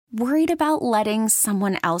Worried about letting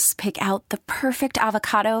someone else pick out the perfect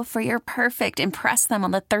avocado for your perfect impress them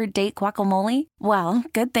on the third date guacamole? Well,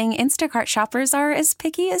 good thing Instacart shoppers are as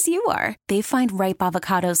picky as you are. They find ripe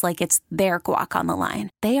avocados like it's their guac on the line.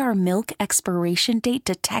 They are milk expiration date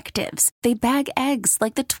detectives. They bag eggs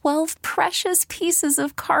like the 12 precious pieces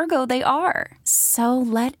of cargo they are. So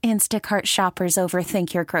let Instacart shoppers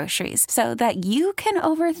overthink your groceries so that you can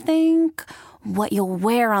overthink what you'll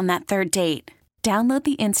wear on that third date. Download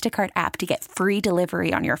the Instacart app to get free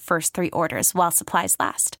delivery on your first 3 orders while supplies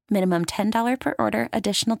last. Minimum $10 per order.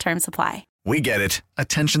 Additional terms apply. We get it.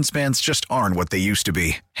 Attention spans just aren't what they used to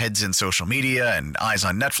be. Heads in social media and eyes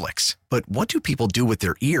on Netflix. But what do people do with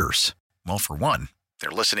their ears? Well, for one, they're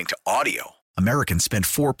listening to audio. Americans spend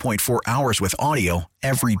 4.4 hours with audio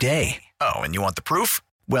every day. Oh, and you want the proof?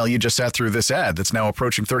 Well, you just sat through this ad that's now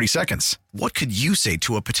approaching 30 seconds. What could you say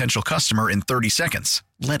to a potential customer in 30 seconds?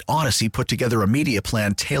 Let Odyssey put together a media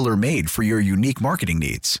plan tailor-made for your unique marketing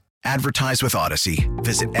needs. Advertise with Odyssey.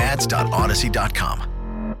 Visit ads.odyssey.com.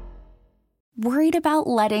 Worried about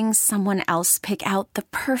letting someone else pick out the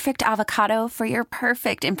perfect avocado for your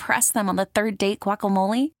perfect impress them on the third date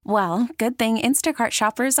guacamole? Well, good thing Instacart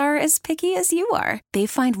shoppers are as picky as you are. They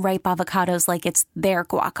find ripe avocados like it's their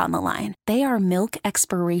guac on the line. They are milk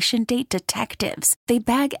expiration date detectives. They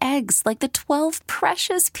bag eggs like the 12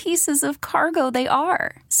 precious pieces of cargo they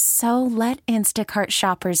are. So let Instacart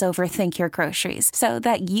shoppers overthink your groceries so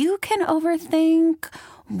that you can overthink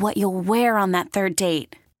what you'll wear on that third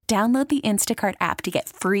date. Download the Instacart app to get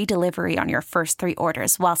free delivery on your first 3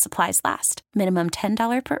 orders while supplies last. Minimum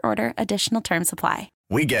 $10 per order. Additional terms apply.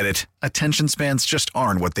 We get it. Attention spans just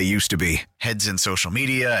aren't what they used to be. Heads in social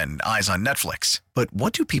media and eyes on Netflix. But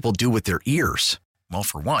what do people do with their ears? Well,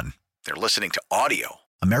 for one, they're listening to audio.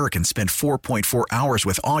 Americans spend 4.4 hours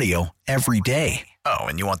with audio every day. Oh,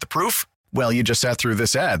 and you want the proof? Well, you just sat through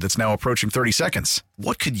this ad that's now approaching 30 seconds.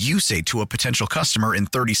 What could you say to a potential customer in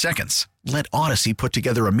 30 seconds? Let Odyssey put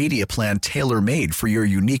together a media plan tailor-made for your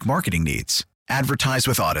unique marketing needs. Advertise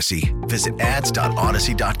with Odyssey. Visit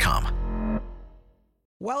ads.odyssey.com.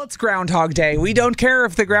 Well, it's Groundhog Day. We don't care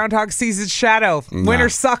if the groundhog sees its shadow. Winter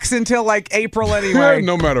sucks until like April anyway.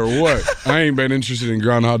 No matter what. I ain't been interested in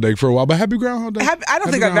Groundhog Day for a while, but happy Groundhog Day. I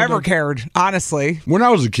don't think I've ever cared, honestly. When I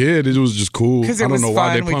was a kid, it was just cool. Because it was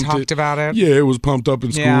fun. We talked about it. Yeah, it was pumped up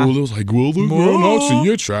in school. Yeah. It was like, will the groundhog see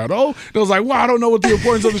your shadow? It was like, well, I don't know what the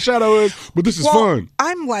importance of the shadow is, but this is fun.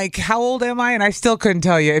 I'm like, how old am I? And I still couldn't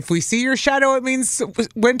tell you. If we see your shadow, it means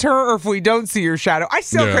winter, or if we don't see your shadow. I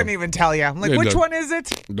still couldn't even tell you. I'm like, which one is it?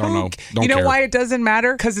 Don't know. You know why it doesn't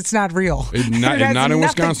matter? Because it's not real. It's not in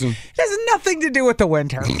Wisconsin. It has nothing to do with the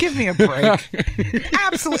winter. Give me a break.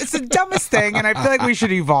 Absolutely. It's the dumbest thing, and I feel like we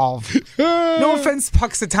should evolve. No offense,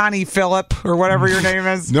 Puxatani Phillip, or whatever your name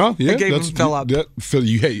is. No, yeah. I gave him Phillip.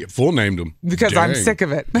 You full named him. Because I'm sick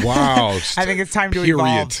of it. Wow. I think it's time to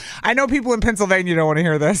evolve. I know people in Pennsylvania don't want to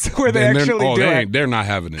hear this, where they actually do it. They're not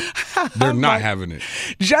having it. They're not having it.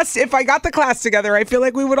 Just if I got the class together, I feel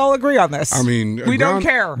like we would all agree on this. I mean, we don't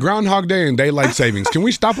care. Groundhog Day and daylight savings. Can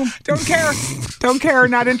we stop them? Don't care. Don't care.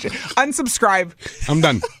 Not unsubscribe. I'm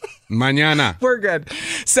done. Mañana. We're good.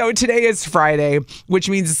 So today is Friday, which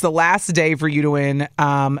means it's the last day for you to win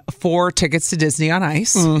 4 tickets to Disney on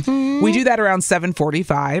Ice. Mm-hmm. We do that around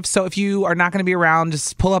 7:45. So if you are not going to be around,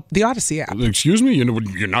 just pull up the Odyssey app. Excuse me? You're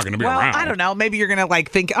not going to be around. I don't know. Maybe you're going to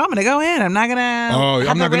think, I'm going to go in. I'm not going to. Oh,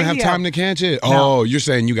 I'm not going to have time to catch it. No. Oh, you're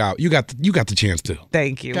saying you got the chance to.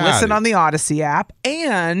 Thank you. Listen on the Odyssey app.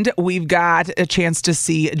 And we've got a chance to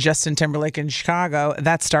see Justin Timberlake in Chicago.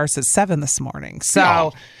 That starts at 7 this morning.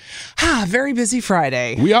 So... very busy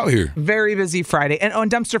Friday. We out here. Very busy Friday. And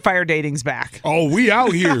Dumpster Fire Dating's back. Oh, we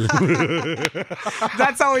out here.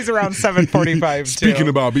 That's always around 7:45 Speaking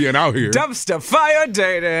about being out here. Dumpster Fire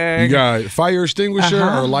Dating. You got fire extinguisher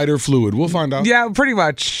or lighter fluid? We'll find out. Yeah, pretty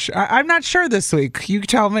much. I'm not sure this week. You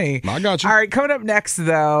tell me. I got you. All right, coming up next,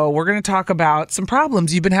 though, we're going to talk about some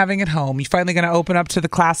problems you've been having at home. You finally going to open up to the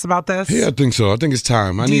class about this? Yeah, I think so. I think it's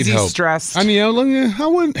time. I need help. Stressed. I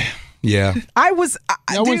wouldn't... Yeah. I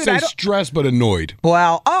wouldn't say stressed, but annoyed.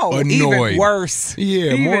 Well, annoyed. Even worse.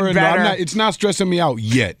 Yeah, even more better. It's not stressing me out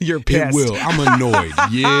yet. You're pissed. It will. I'm annoyed.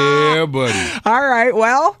 Yeah, buddy. All right.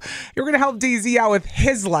 Well, you're going to help DZ out with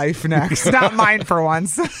his life next. Not mine for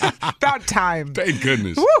once. About time. Thank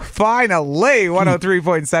goodness. Woo, finally.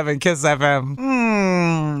 103.7 Kiss FM.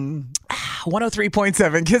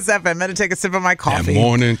 103.7 Kiss FM. I'm going to take a sip of my coffee.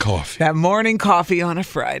 That morning coffee on a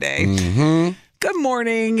Friday. Mm-hmm. Good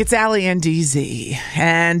morning. It's Allie and DZ.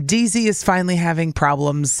 And DZ is finally having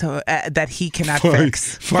problems that he cannot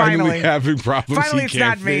fix. Finally having problems Finally, he it's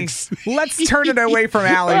can't not fix. me. Let's turn it away from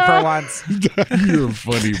Allie for once. You're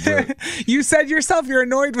funny, bro. You said yourself you're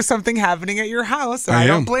annoyed with something happening at your house. And I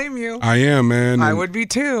don't blame you. I am, man. I would be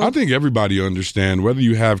too. I think everybody understand whether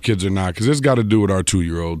you have kids or not, because it's got to do with our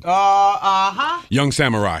 2-year-old. Young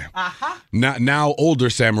samurai. Now older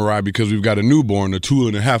samurai, because we've got a newborn, a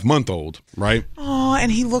 2.5-month-old, right? Oh,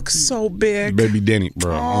 and he looks so big. Baby Danny,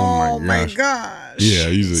 bro. Oh my gosh. Yeah,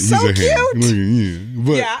 he's so a cute. Hand.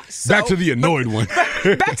 But back to the annoyed one.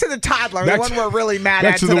 Back to the toddler, the one we're really mad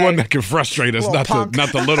at Back to the one that can frustrate us, not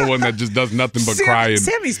the little one that just does nothing but cry.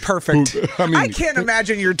 Sammy's perfect. I can't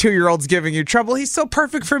imagine your 2-year-old's giving you trouble. He's so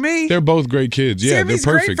perfect for me. They're both great kids. Yeah, Sammy's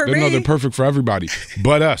they're perfect. They're perfect for everybody,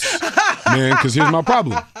 but us. Man, because here's my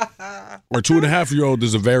problem. Our 2.5-year-old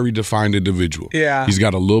is a very defined individual. Yeah. He's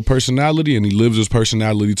got a little personality, and he lives his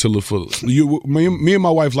personality to the fullest. Me and my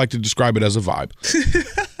wife like to describe it as a vibe.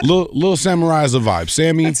 Little samurai is a vibe.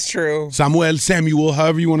 Sammy. That's true. Samuel,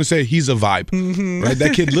 however you want to say it, he's a vibe. Mm-hmm. Right?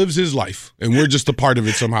 That kid lives his life, and we're just a part of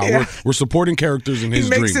it somehow. Yeah. We're supporting characters in his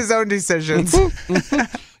dream. He makes his own decisions.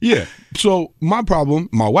 Yeah. So my problem,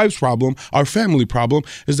 my wife's problem, our family problem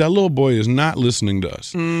is that little boy is not listening to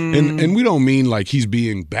us. And we don't mean like he's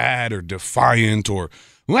being bad or defiant or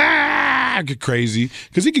get crazy,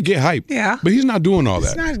 because he could get hype. Yeah. But he's not doing all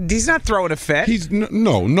that. He's not throwing a fit. He's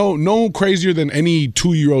no crazier than any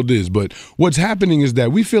 2-year-old is. But what's happening is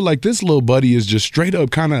that we feel like this little buddy is just straight up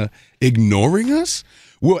kind of ignoring us.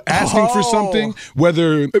 We're asking for something,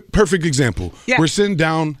 perfect example. Yeah. We're sitting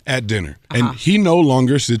down at dinner, and he no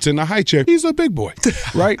longer sits in a high chair. He's a big boy,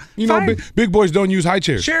 right? You know, big boys don't use high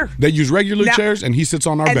chairs. Sure. They use regular chairs, and he sits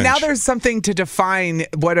on our bench. And now there's something to define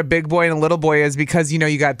what a big boy and a little boy is, because,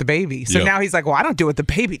 you got the baby. So now he's like, well, I don't do what the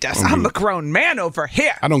baby does. I'm a grown man over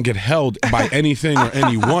here. I don't get held by anything or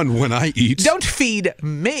anyone when I eat. Don't feed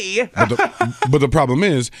me. But the problem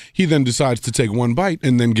is, he then decides to take one bite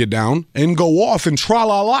and then get down and go off and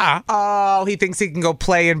tra-la-la. Oh, he thinks he can go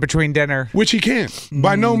play in between dinner. Which he can't.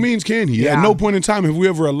 By no means can he. Yeah. At no point in time have we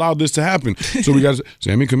ever allowed this to happen. So we got to say,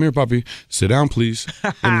 Sammy, come here, puppy. Sit down, please.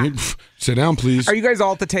 Sit down, please. Are you guys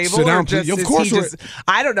all at the table? Sit down, please. Of course.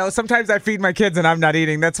 I don't know. Sometimes I feed my kids and I'm not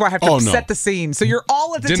eating. That's why I have to set the scene. So you're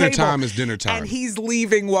all at the table. Dinner time is dinner time. And he's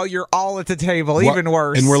leaving while you're all at the table. Even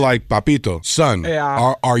worse. And we're like, Papito, son,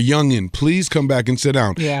 our youngin', please come back and sit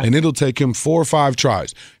down. Yeah. And it'll take him 4 or 5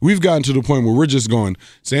 tries. We've gotten to the point where we're just going,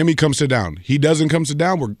 Sammy, come sit down. He doesn't come sit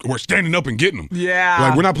down. We're standing up and getting him. Yeah.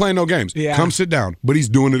 Like, we're not playing no games. Yeah. Come sit down. But he's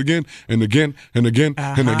doing it again and again and again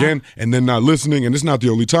and again, and then not listening. And it's not the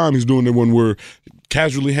only time he's doing it when we're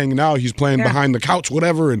casually hanging out. He's playing behind the couch,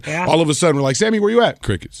 whatever. And all of a sudden we're like, Sammy, where you at?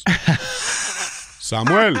 Crickets.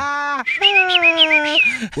 Samuel.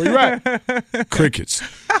 Where you at? Crickets.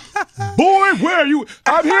 Boy, where are you?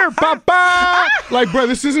 I'm here, Papa. Like, bro,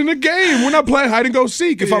 this isn't a game. We're not playing hide and go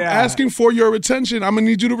seek. If I'm asking for your attention, I'm going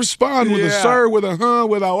to need you to respond with a sir, with a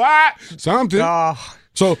with a what, something.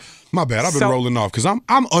 So, my bad. I've been rolling off because I'm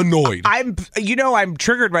annoyed. I'm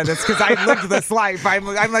triggered by this because I lived this life. I'm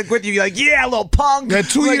like with you, like, yeah, little punk. At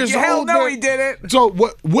 2 years old. Hell no, he did it. So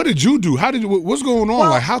what did you do? What's going on?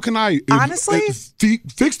 Like, how can I honestly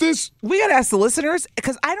fix this? We gotta ask the listeners,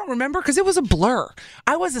 because I don't remember, because it was a blur.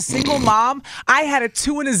 I was a single mom. I had a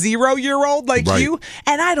 2 and a 0-year-old like you,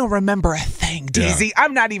 and I don't remember a thing, DZ. Yeah.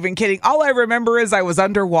 I'm not even kidding. All I remember is I was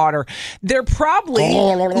underwater. They're probably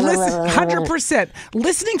 100%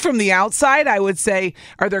 listening from the outside. I would say,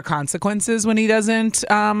 are there consequences when he doesn't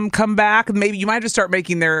come back? Maybe you might just start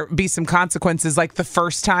making there be some consequences, like the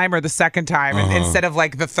first time or the second time, instead of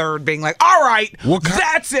like the third being like, all right,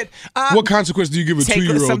 that's it. What consequence do you give a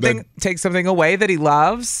 2-year-old? Take something away that he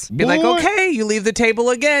loves. Be like, okay, you leave the table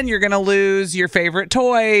again, you're gonna lose your favorite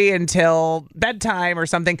toy until bedtime or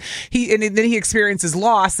something. And then he experiences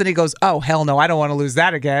loss, and he goes, oh hell no, I don't want to lose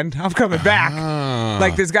that again. I'm coming back.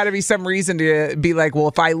 Like, there's got to be some reason to be like, well,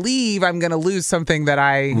 if I leave, I'm gonna lose something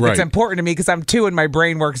that's important to me, because I'm 2 and my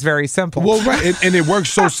brain works very simple. Well, right, and it works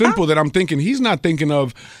so simple that I'm thinking he's not thinking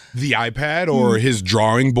of the iPad or his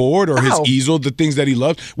drawing board or his easel, the things that he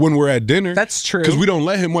loves when we're at dinner. That's true. Because we don't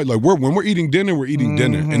let him, like, when we're eating dinner, we're eating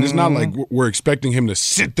dinner. And it's not like we're expecting him to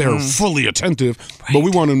sit there fully attentive, but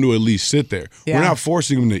we want him to at least sit there. Yeah. We're not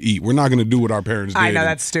forcing him to eat. We're not going to do what our parents did. I know,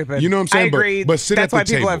 that's stupid. You know what I'm saying? I agree. But sit that's at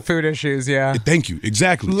the table. That's why people have food issues, yeah. Thank you.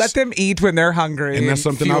 Exactly. Let them eat when they're hungry. And that's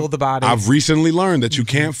something I've fuel the body. I've recently learned that you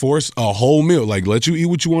can't force a whole meal. Like, let you eat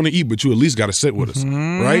what you want to eat, but you at least got to sit with us,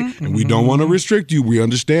 right? And we don't want to restrict you. We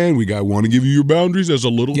understand. We want to give you your boundaries as a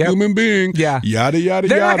little human being. Yeah. Yada, yada,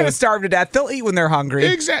 They're yada. not going to starve to death. They'll eat when they're hungry.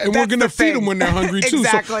 Exactly. And we're going to feed them when they're hungry, too.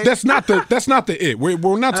 Exactly. So that's not the it.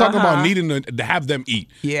 We're not talking about needing to have them eat.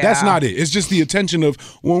 Yeah. That's not it. It's just the attention of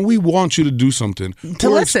when we want you to do something,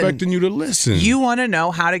 we're expecting you to listen. You want to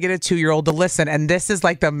know how to get a 2-year-old to listen, and this is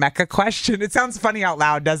like the Mecca question. It sounds funny out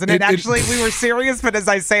loud, doesn't it? Actually, we were serious, but as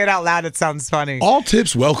I say it out loud, it sounds funny. All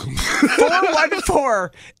tips welcome. 414,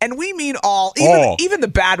 and we mean all, even the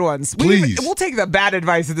bad ones. Please. We'll take the bad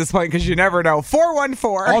advice at this point because you never know.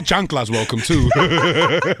 414. All chanclas welcome, too.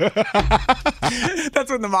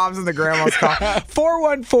 That's when the moms and the grandmas call.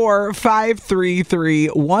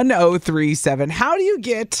 414-533-1037. How do you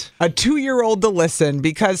get a 2-year-old to listen?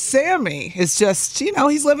 Because Sammy is just,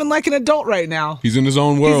 he's living like an adult right now. He's in his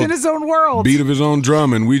own world. He's in his own world. Beat of his own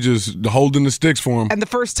drum, and we just holding the sticks for him. And the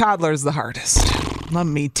first toddler is the hardest. Let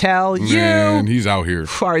me tell you. Man, he's out here.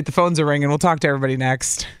 All right, the phones are ringing. We'll talk to everybody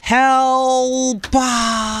next. Help.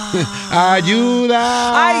 Ayuda.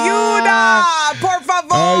 Ayuda. Por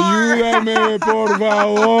favor. Ayúdame, por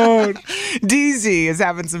favor. DZ is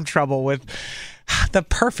having some trouble with the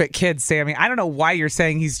perfect kid, Sammy. I don't know why you're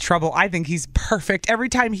saying he's trouble. I think he's perfect. Every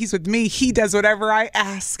time he's with me, he does whatever I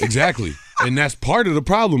ask. Exactly. And that's part of the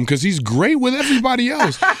problem because he's great with everybody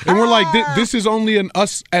else. And we're like, this is only an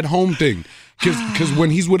us at home thing. Because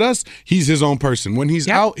when he's with us, he's his own person. When he's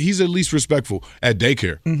out, he's at least respectful. At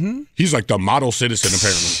daycare, he's like the model citizen,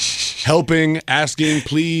 apparently. Helping, asking,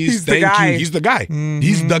 please, thank you. He's the guy.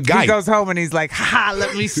 He's the guy. He goes home and he's like,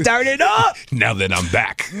 let me start it up. Now that I'm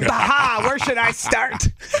back. Where should I start?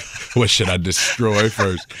 What should I destroy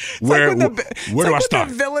first? Where do I start?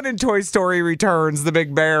 The villain in Toy Story returns, the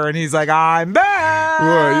big bear, and he's like, I'm back.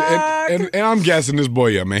 Right. And I'm gassing this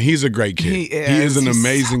boy up, man. He's a great kid. He is an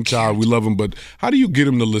amazing child. We love him. But how do you get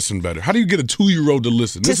him to listen better? How do you get a 2-year-old to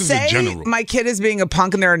listen? This is a general. My kid is being a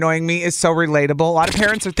punk and they're annoying me is so relatable. A lot of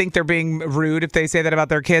parents think they're being rude if they say that about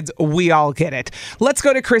their kids. We all get it. Let's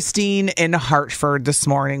go to Christine in Hartford this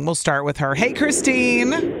morning. We'll start with her. Hey,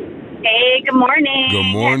 Christine. Hey, good morning. Good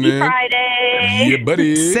morning. Happy Friday. Yeah,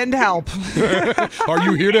 buddy. Send help. Are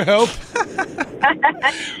you here to help?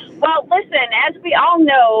 Well, listen, as we all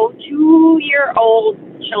know, 2-year-old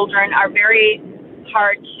children are very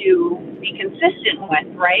hard to be consistent with,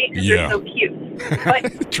 right? Because they're so cute.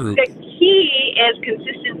 But True. The key is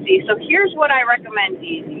consistency. So here's what I recommend,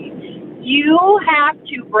 Easy. You have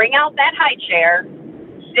to bring out that high chair,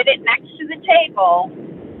 sit it next to the table,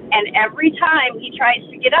 and every time he tries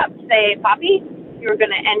to get up, say, Poppy, you're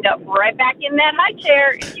going to end up right back in that high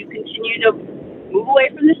chair if you continue to move away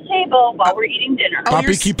from this table while we're eating dinner.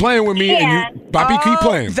 Poppy, keep playing with me. Poppy, keep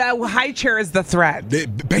playing. The high chair is the threat.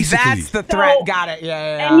 Basically. That's the threat. Got it.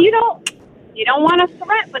 Yeah. And you don't want to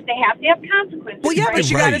threat, but they have to have consequences. Well, yeah, right?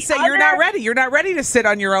 but you got to say you're not ready. You're not ready to sit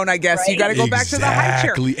on your own, I guess. Right. You got to go back to the high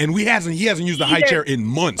chair. Exactly. And he hasn't used the high chair in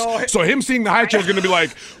months. So him seeing the high chair is going to be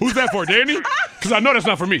like, who's that for, Danny? Because I know that's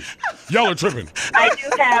not for me. Y'all are tripping. I do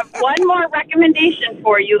have one more recommendation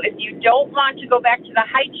for you. If you don't want to go back to the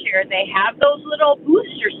high chair, they have those little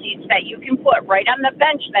booster seats that you can put right on the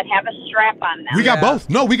bench that have a strap on them. We got both.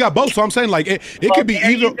 No, we got both. So I'm saying like it could be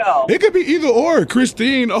either. It could be either or.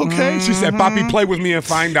 Christine, okay. She said, Poppy, play with me and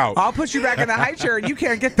find out. I'll put you back in the high chair and you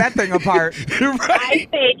can't get that thing apart. Right. I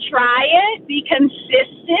say try it. Be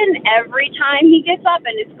consistent every time he gets up,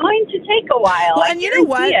 and it's going to take a while. Well, and you know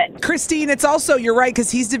what, Christine, it's also, you're right, because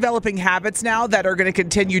he's developing habits now that are going to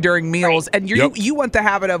continue during meals. Right. And you want the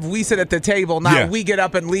habit of we sit at the table, not we get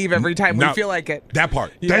up and leave every time we feel like it. That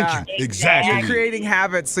part. Thank you. Exactly. You're creating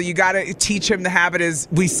habits, so you got to teach him the habit is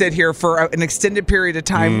we sit here for an extended period of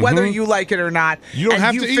time, whether you like it or not. You don't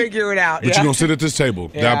have to figure it out. But you're going to sit at this table.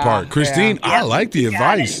 That part. Christine, I like the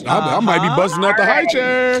advice. I might be buzzing out the high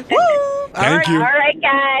chair. Woo! Thank you. All right,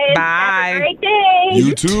 guys. Bye. Have a great day.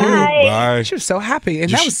 You too. Bye. She was so happy, and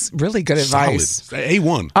that was really good advice. Solid.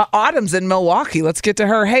 A1. Autumn's in Milwaukee. Let's get to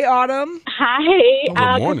her. Hey, Autumn. Hi.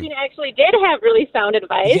 Good morning. Christina actually did have really sound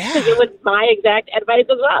advice because it was my exact advice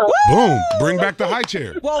as well. Boom. Bring back the high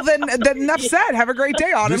chair. Well, then enough said. Have a great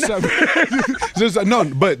day, Autumn. No,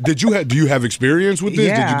 but do you have experience with this?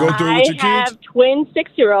 Yeah. Did you go through it with your kids? I have twin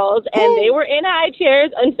 6-year-olds, and they were in high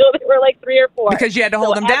chairs until they were like 3 or 4. Because you had to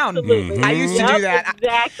hold them down. Absolutely. I used to do that.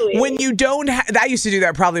 Exactly. When you don't, I used to do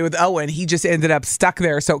that probably with Owen. He just ended up stuck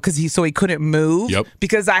there, because he couldn't move. Yep.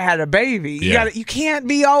 Because I had a baby. Yeah. You can't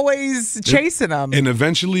be always chasing them. And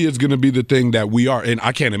eventually, it's going to be the thing that we are. And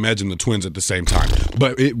I can't imagine the twins at the same time.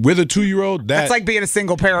 But with a 2-year-old, that's like being a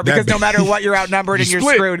single parent, because no matter what, you're outnumbered and you're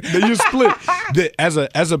screwed. You're split. As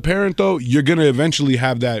a parent, though, you're going to eventually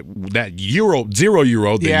have that 0-year-old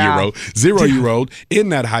in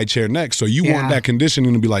that high chair next. So you want that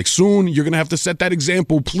conditioning to be like, soon you're going to have to set that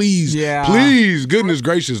example, please. Yeah. Please. Goodness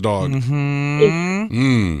gracious, dog. That,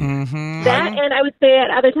 and I would say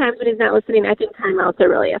at other times when he's not listening, I think timeouts are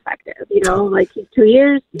really effective. Like he's 2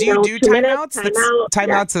 years. Do you do 2 timeouts? minutes,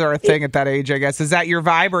 Timeouts are a thing at that age, I guess. Is that your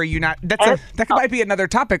vibe, or are you not? That might be another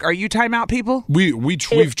topic. Are you timeout people?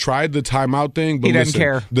 We've tried the timeout thing, but he doesn't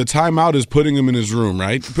care. The timeout is putting him in his room,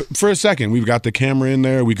 right? For a second, we've got the camera in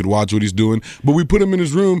there. We could watch what he's doing, but we put him in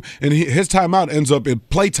his room, and his timeout ends up at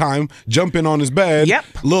playtime, jumping on his bed. Yep.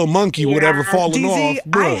 Little monkey, whatever, falling DZ, off.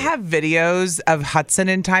 Bro. I have videos of Hudson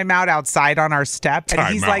in timeout outside on our step,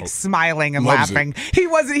 and he's like smiling and laughing. He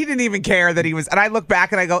didn't even care that he was. And I look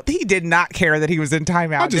back and I go, he did not care that he was in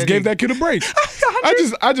timeout. I just gave that kid a break.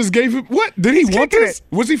 I just gave him what? Did he want this?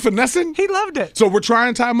 Was he finessing? He loved it. So we're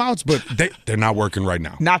trying timeouts, but they're not working right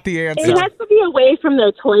now. Not the answer. It has to be away from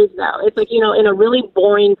their toys, though. It's like, in a really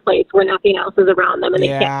boring place where nothing else is around them and they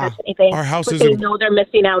can't touch anything. Our house but is. They know they're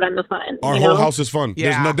missing out on the fun. Our whole house is fun.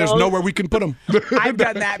 Yeah. There's nowhere we can put them. I've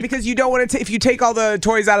done that because you don't want to. If you take all the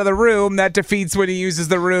toys out of the room, that defeats when he uses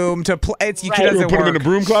the room to play. It doesn't put work. him in the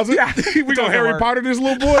broom closet. Yeah, we gonna Harry Potter this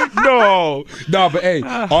little boy. No. But hey,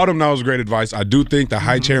 Autumn, that was great advice. I do think the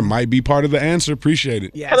high chair might be part of the answer. Appreciate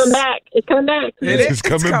it. Yes. Coming back. It's coming back. It's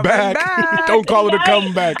coming back. Don't call it a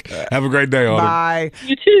comeback. Have a great day, Autumn. Bye.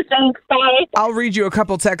 You too. Thanks. Bye. I'll read you a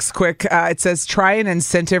couple texts quick. It says, try an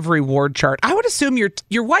incentive reward chart. I would assume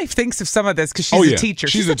your wife thinks of some of this because she's a teacher.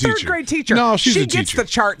 She's a teacher. third grade teacher. No, she's a teacher. She gets the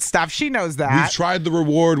chart stuff. She knows that. We've tried the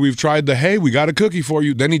reward. We've tried the, hey, we got a cookie for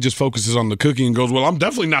you. Then he just focuses on the cookie and goes, well, I'm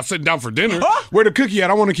definitely not sitting down for dinner. Where the cookie at?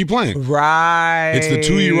 I want to keep playing. Right. It's the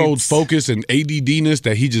 2-year-old's focus and ADD-ness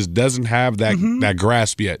that he just doesn't have that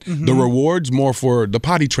grasp yet. The reward's more for the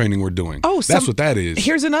potty training we're doing. Oh, that's what that is.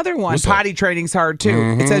 Here's another one. Potty training's hard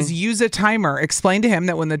too. It says use a timer. Explain to him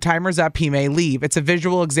that when the timer's up, he may leave. It's a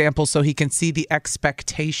visual example so he can see the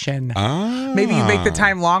expectation. Maybe you make the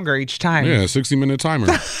time longer each time. Yeah, 60-minute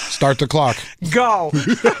timer. Start the clock. Go.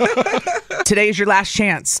 Today is your last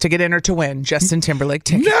chance to get in or to win Justin Timberlake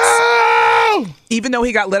tickets. No! Even though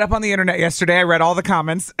he got lit up on the internet yesterday, I read all the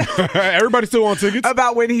comments. Everybody still wants tickets?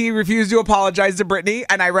 About when he refused to apologize to Britney,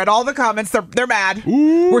 and I read all the comments. They're mad.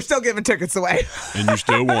 Ooh. We're still giving tickets away. And you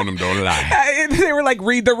still want them, don't lie. They were like,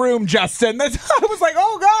 read the room, Justin. I was like,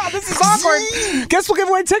 oh, God, this is awkward. Guess we'll give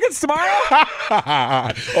away tickets tomorrow.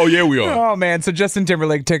 Oh, yeah, we are. Oh, man. So Justin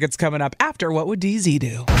Timberlake tickets coming up after What Would DZ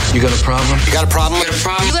Do? You got a problem? You got a problem?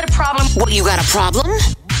 You got a problem? What, you got a problem?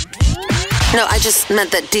 No, I just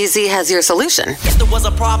meant that DZ has your solution. If there was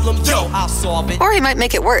a problem, I'll solve it. Or he might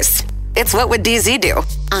make it worse. It's What Would DZ Do?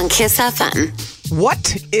 On Kiss FM.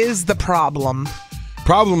 What is the problem?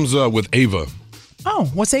 Problems with Ava.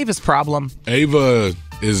 Oh, what's Ava's problem? Ava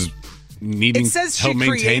is needing It says she help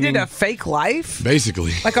maintaining created a fake life?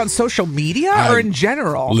 Basically. Like on social media or in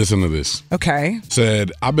general? Listen to this. Okay.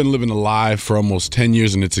 Said, I've been living a lie for almost 10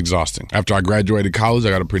 years and it's exhausting. After I graduated college,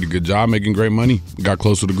 I got a pretty good job making great money. Got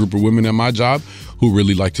close with a group of women at my job who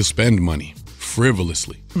really like to spend money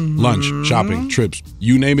frivolously. Lunch, shopping, trips,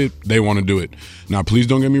 you name it, they want to do it. Now, please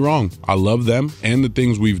don't get me wrong. I love them and the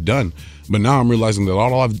things we've done. But now I'm realizing that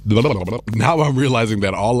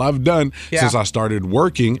all I've done since I started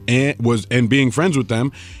working and being friends with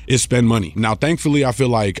them is spend money. Now, thankfully, I feel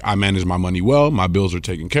like I manage my money well. My bills are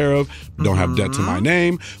taken care of. Don't have debt to my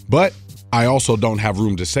name. But I also don't have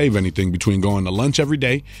room to save anything between going to lunch every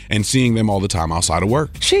day and seeing them all the time outside of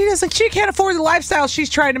work. She can't afford the lifestyle she's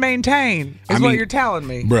trying to maintain, what you're telling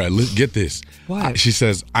me. Bruh, let's get this. What? She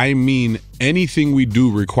says, I mean, anything we do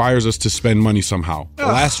requires us to spend money somehow. Ugh.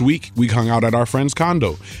 Last week, we hung out at our friend's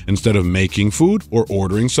condo. Instead of making food or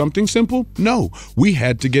ordering something simple, no, we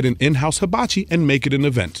had to get an in-house hibachi and make it an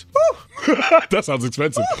event. That sounds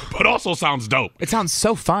expensive, but also sounds dope. It sounds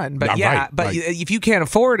so fun, but right. If you can't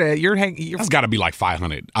afford it, that's got to be like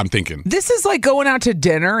 $500. I'm thinking this is like going out to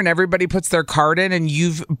dinner and everybody puts their card in, and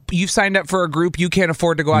you've signed up for a group you can't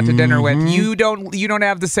afford to go out to dinner with. You don't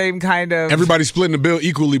have the same kind of. Everybody's splitting the bill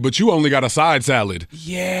equally, but you only got a side salad.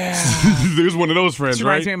 Yeah, there's one of those friends, this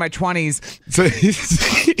right? reminds me of my 20s. So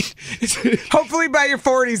Hopefully by your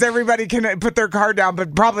 40s, everybody can put their card down,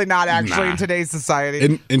 but probably not actually in today's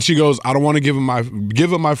society. And she goes, I don't want to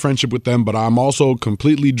give up my friendship with them, but I'm also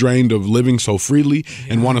completely drained of living so freely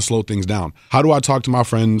and want to slow things down. How do I talk to my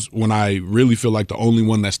friends when I really feel like the only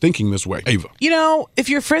one that's thinking this way? Ava. You know, if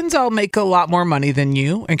your friends all make a lot more money than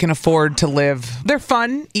you and can afford to live their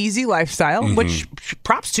fun, easy lifestyle, which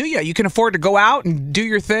props to you. You can afford to go out and do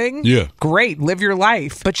your thing. Yeah. Great. Live your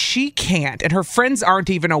life. But she can't. And her friends aren't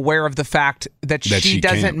even aware of the fact that she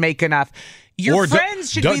doesn't can't make enough. Your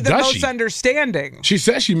friends should be the most understanding. She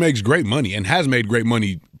says she makes great money and has made great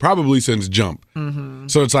money probably since Jump.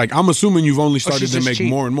 So it's like, I'm assuming you've only started to make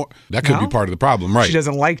more and more. That could be part of the problem, right? She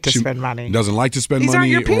doesn't like to spend money. Doesn't like to spend These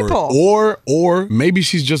money. aren't your people. Or maybe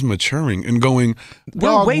she's just maturing and going,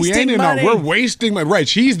 we're wasting money. We're wasting money. Right.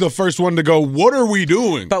 She's the first one to go, what are we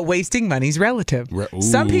doing? But wasting money's relative.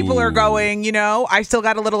 Some people are going, I still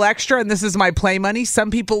got a little extra and this is my play money. Some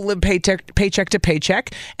people live paycheck to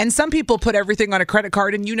paycheck. And some people put everything on a credit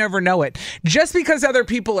card and you never know it. Just because other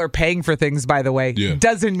people are paying for things, by the way,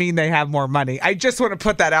 doesn't mean they have more money. I just want to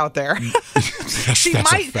put that out there. that's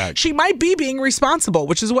a fact. She might be being responsible,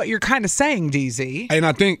 which is what you're kind of saying, DZ. And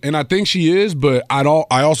I think she is, but I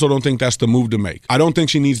also don't think that's the move to make. I don't think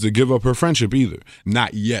she needs to give up her friendship either.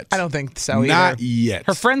 Not yet. I don't think so either. Not yet.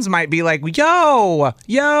 Her friends might be like, yo,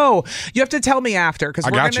 you have to tell me after because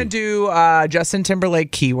we're going to do Justin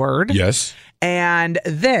Timberlake keyword. Yes. And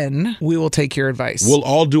then we will take your advice. We'll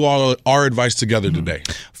all do all our advice together today.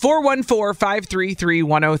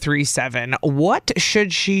 414-533-1037. What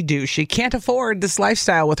should she do? She can't afford this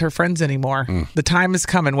lifestyle with her friends anymore. The time is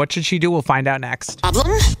coming. What should she do? We'll find out next. Problem?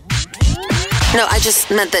 No, I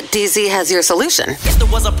just meant that DZ has your solution. If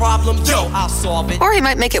there was a problem, yo, I'll solve it. Or he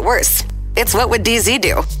might make it worse. It's What Would DZ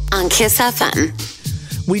Do? On Kiss FM.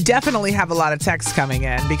 We definitely have a lot of texts coming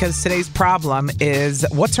in because today's problem is,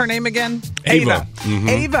 what's her name again? Ava.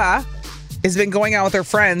 Ava has been going out with her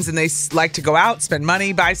friends and they like to go out, spend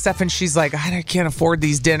money, buy stuff, and she's like, I can't afford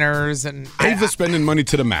these dinners. And Ava's spending money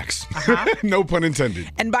to the max. No pun intended.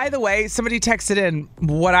 And by the way, somebody texted in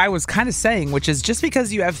what I was kind of saying, which is just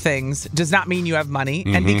because you have things does not mean you have money.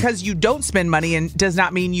 And because you don't spend money and does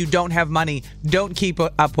not mean you don't have money. Don't keep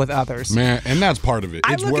up with others. Man, and that's part of it.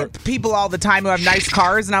 I look at people all the time who have nice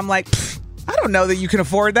cars and I'm like, I don't know that you can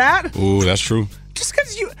afford that. Ooh, that's true. Just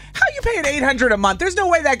because how you paying $800 a month? There's no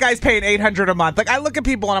way that guy's paying $800 a month. Like, I look at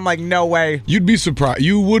people and I'm like, no way. You'd be surprised.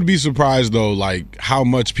 You would be surprised though, like how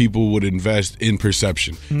much people would invest in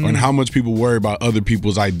perception and how much people worry about other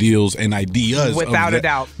people's ideals and ideas. Without a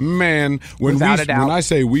doubt, man. When I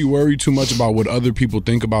say we worry too much about what other people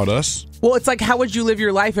think about us. Well, it's like, how would you live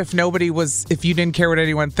your life if you didn't care what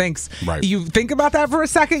anyone thinks? Right. You think about that for a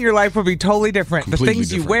second, your life would be totally different. Completely the things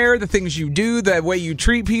different. you wear, the things you do, the way you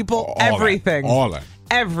treat people, everything. All that.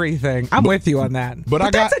 Everything. I'm with you on that.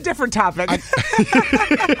 But that's a different topic.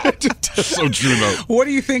 That's so true, though. What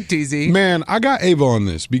do you think, DZ? Man, I got Ava on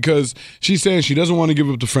this because she's saying she doesn't want to give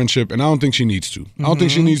up the friendship, and I don't think she needs to. I don't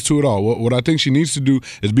think she needs to at all. What I think she needs to do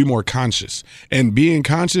is be more conscious. And being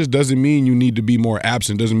conscious doesn't mean you need to be more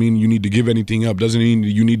absent, doesn't mean you need to give anything up, doesn't mean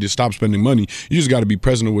you need to stop spending money. You just got to be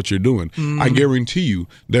present with what you're doing. I guarantee you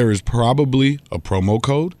there is probably a promo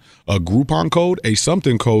code, a Groupon code, a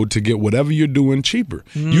something code to get whatever you're doing cheaper.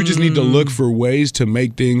 You just need to look for ways to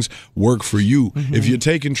make things work for you. If you're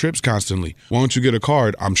taking trips constantly, why don't you get a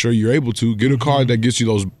card? I'm sure you're able to. Get a card that gets you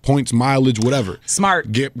those points, mileage, whatever.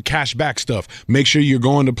 Smart. Get cash back stuff. Make sure you're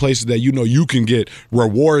going to places that you know you can get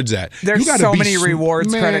rewards at. There's so many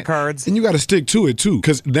rewards credit cards. And you got to stick to it too.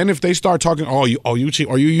 Because then if they start talking, you cheap,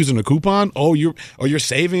 are you using a coupon? You're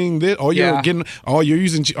saving this?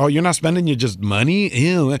 You're you're not spending your just money?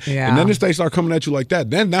 Ew. Yeah. And then if they start coming at you like that,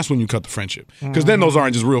 then that's when you cut the friendship. Because then those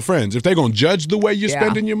aren't just real friends. If they're going to judge the way you're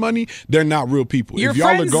spending your money, they're not real people. Your if y'all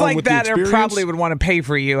friends are going like with that the experience, probably would want to pay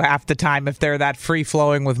for you half the time if they're that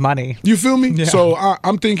free-flowing with money. You feel me? Yeah. So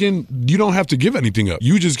I'm thinking you don't have to give anything up.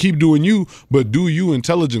 You just keep doing you, but do you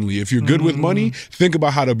intelligently. If you're good with money, think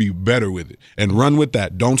about how to be better with it and run with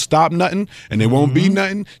that. Don't stop nothing, and it won't be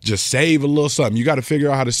nothing. Just save a little something. You got to figure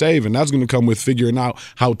out how to save, and that's going to come with figuring out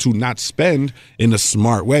how to not spend in a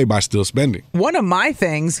smart way by still spending. One of my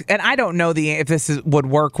things, and I don't know if this would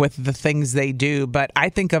work with the things they do, but I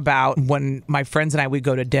think about when my friends and I, we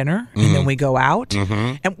go to dinner and then we go out.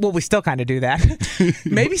 And we still kind of do that.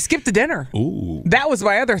 Maybe skip the dinner. Ooh. That was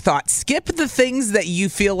my other thought. Skip the things that you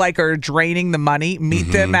feel like are draining the money.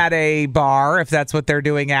 Meet them at a bar if that's what they're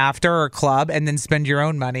doing after, or club, and then spend your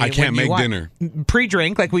own money. I can't make dinner.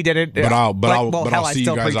 Pre-drink like we did it. But I'll see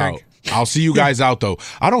you guys out. I'll see you guys out though.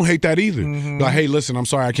 I don't hate that either. Like, hey, listen, I'm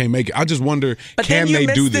sorry I can't make it. I just wonder, but can then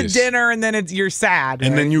they do the this? dinner and then you're sad.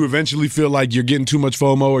 And right? then you eventually feel like you're getting too much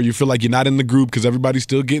FOMO, or you feel like you're not in the group because everybody's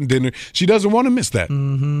still getting dinner. She doesn't want to miss that.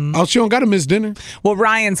 Oh, she don't got to miss dinner. Well,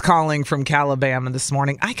 Ryan's calling from Calabama this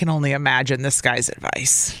morning. I can only imagine this guy's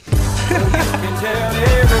advice.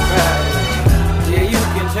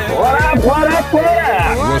 What up?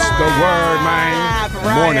 What's the word, man?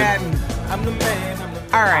 Ryan. Morning. I'm the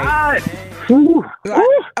man. All right.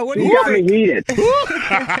 What do You you got me think? heated.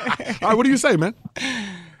 All right, what do you say, man?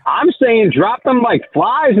 I'm saying drop them like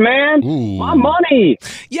flies, man. Ooh. My money.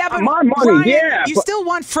 Yeah, but My money, Ryan, yeah, you but- still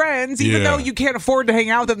want friends, even Yeah. though you can't afford to hang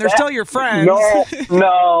out with them. They're still your friends. No.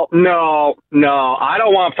 I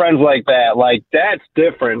don't want friends like that. Like, that's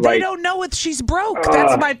different. They Like, don't know if she's broke.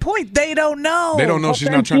 That's my point. They don't know. They don't know she's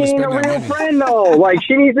then not trying to she ain't spend a that real money. friend, though. Like,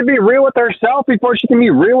 she needs to be real with herself before she can be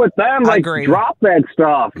real with them. Like, Agree. drop that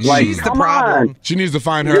stuff. Like, She's the come problem. on. She needs to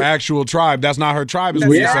find her actual tribe. That's not her tribe, is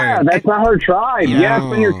what you're Yeah, saying. that's not her tribe. Yeah, it's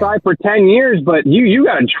been your tribe for 10 years, but you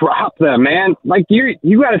got to drop them, man. Like, you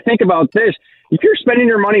got to think about this. If you're spending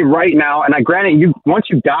your money right now, and granted, once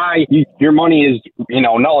you die, your money is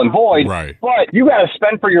null and void. Right. But you got to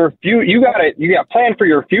spend for your future. You got to plan for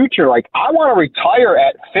your future. Like, I want to retire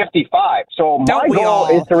at 55. So my Don't we goal all?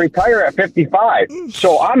 is to retire at 55.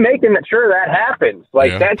 So I'm making sure that happens.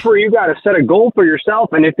 Like, Yeah. that's where you got to set a goal for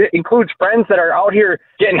yourself. And if it includes friends that are out here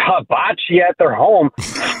getting hibachi at their home,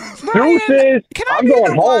 deuces, can I I'm be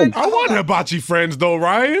going the one? home. I want hibachi friends, though,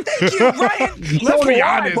 Ryan. Thank you, Ryan. Let's So be do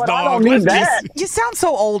I, honest, but I dog. don't need Let's be- that. You sound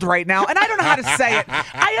so old right now, and I don't know how to say it.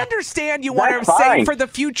 I understand you want to That's save fine. for the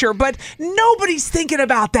future, but nobody's thinking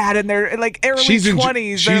about that in their early She's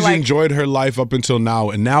 20s. she's enjoyed her life up until now,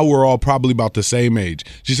 and now we're all probably about the same age.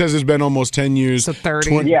 She says it's been almost 10 years. So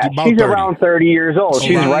 30. Yeah, about she's 30. around 30 years old.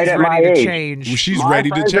 She's right at my ready to age. change. Well, she's My ready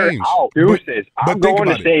to friends are change. out. Deuces. I'm think going to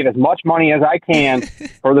about it. save as much money as I can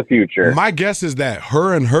for the future. My guess is that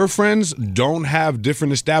her and her friends don't have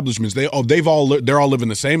different establishments. They're all living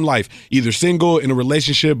the same life, either single, in a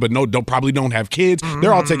relationship, but probably don't have kids.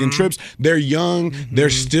 They're all taking trips. They're young. They're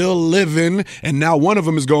still living, and now one of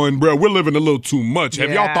them is going, bro, we're living a little too much. Have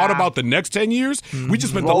y'all Yeah. thought about the next 10 years? We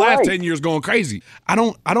just spent the Well, last right. 10 years going crazy. I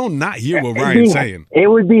don't not hear what It'd Ryan's be- saying. It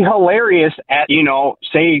would be hilarious at,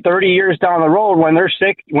 say 30 years down the road when they're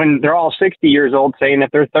sick, when they're all 60 years old, saying that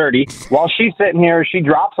they're 30. While she's sitting here, she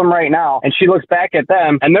drops them right now, and she looks back at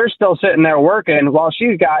them, and they're still sitting there working while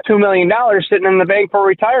she's got $2 million sitting in the bank for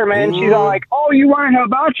retirement. And she's all like, oh, you want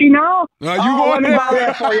hibachi now? You oh, want let me buy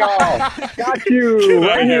that for y'all. Got you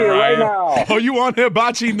right here, right now. Oh, you want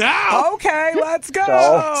hibachi now? Okay, let's go.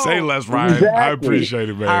 So- Say less, Ryan. I Exactly. appreciate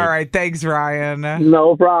it, man. All right, thanks, Ryan.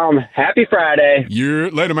 No problem. Happy Friday. You're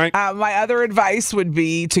later, mate. My other advice would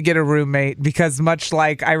be to get a roommate because much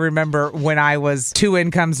like I remember when I was 2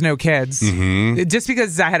 incomes, no kids, just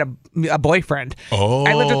because I had a boyfriend.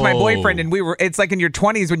 I lived with my boyfriend and it's like in your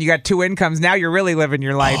 20s when you got 2 incomes, now you're really living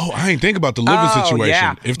your life. Oh, I ain't think about the living Oh, situation.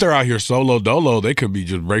 yeah. If they're out here solo dolo, they could be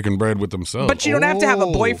just breaking bread with themselves. But you don't have to have a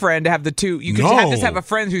Oh. boyfriend to have the two. You could just have a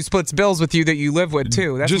friend who splits bills with you that you live with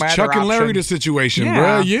too. That's Just my Chuck other and Larry option. the situation, Yeah.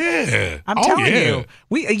 bro. Yeah. I'm Oh, telling yeah.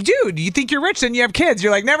 you, dude. You think you're rich and you have kids?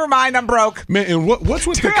 You're like, never mind, I'm broke. Man, and what's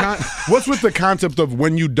with the what's with the concept of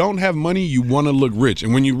when you don't have money, you want to look rich,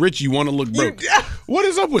 and when you're rich, you want to look broke? What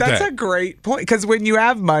is up with That's that? a great point because when you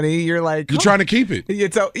have money, you're like, You're trying to keep it.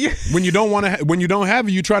 It's When you don't want to, when you don't have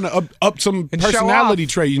it, you're trying to up some And show personality off.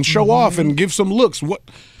 trait and show off and give some looks. What?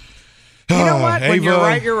 You know what? When you're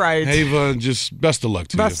right, you're right. Ava, just best of luck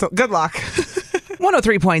to you. Good luck.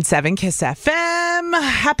 103.7 Kiss FM.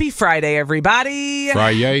 Happy Friday, everybody.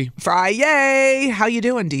 Friday. How you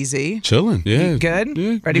doing, DZ? Chilling. Yeah. Good?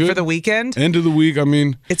 Yeah, Ready good. for the weekend? End of the week. I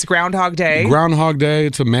mean, It's Groundhog Day. Groundhog Day.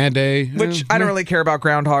 It's a mad day. Which I don't really care about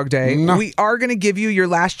Groundhog Day. No. We are going to give you your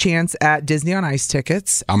last chance at Disney on Ice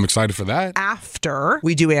tickets I'm excited for that. after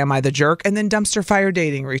we do Am I the Jerk, and then Dumpster Fire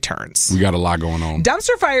Dating returns. We got a lot going on.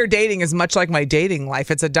 Dumpster fire dating is much like my dating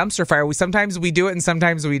life. It's a dumpster fire. Sometimes we do it and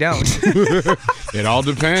sometimes we don't. It all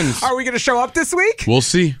depends. Are we going to show up this week? We'll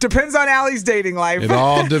see. Depends on Allie's dating life. It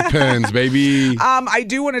all depends, baby. I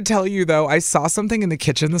do want to tell you, though, I saw something in the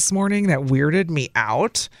kitchen this morning that weirded me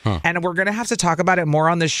out. And we're going to have to talk about it more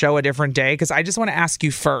on this show a different day because I just want to ask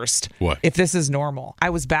you first What? if this is normal. I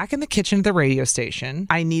was back in the kitchen at the radio station.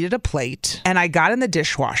 I needed a plate and I got in the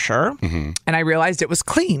dishwasher and I realized it was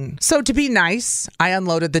clean. So to be nice, I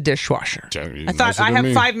unloaded the dishwasher. I thought Nicer I than have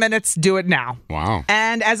me. 5 minutes, do it now. Wow.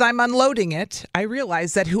 And as I'm unloading it, I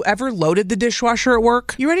realized that whoever loaded the dishwasher at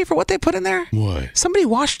work, you ready for what they put in there? What? Somebody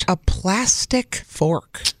washed a plastic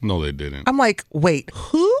fork. No, they didn't. I'm like, wait,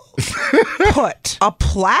 who? put a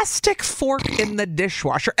plastic fork in the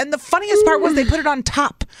dishwasher. And the funniest part was they put it on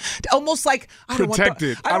top. Almost like, I don't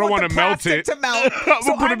want to melt it. I'm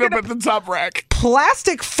going to put it up at the top rack.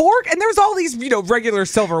 Plastic fork? And there's all these, regular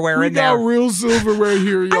silverware in there. We got real silverware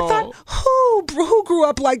here, y'all. I thought, who grew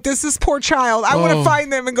up like this poor child? I want to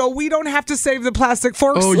find them and go, we don't have to save the plastic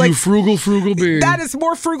forks. Oh, you frugal being. That is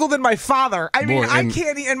more frugal than my father. I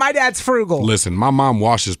can't eat, and my dad's frugal. Listen, my mom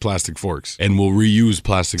washes plastic forks and will reuse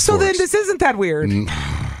plastic forks. So then this isn't that weird.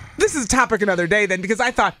 This is a topic another day then, because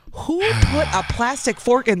I thought, who put a plastic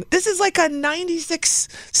fork in? This is like a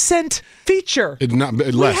 96-cent feature. We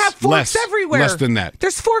have forks everywhere. Less than that.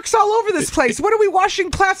 There's forks all over this place. What are we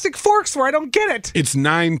washing plastic forks for? I don't get it. It's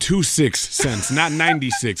 926 cents, not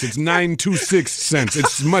 96. It's 926 cents.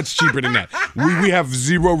 It's much cheaper than that. We have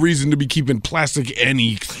zero reason to be keeping plastic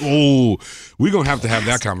any. Oh, we're going to have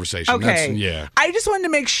that conversation. Okay. I just wanted to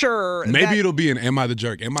make sure. Maybe it'll be an Am I the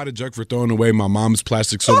Jerk? Am I the jerk for throwing away my mom's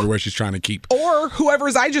plastic silverware she's trying to keep? Or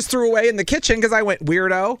whoever's I just threw away in the kitchen because I went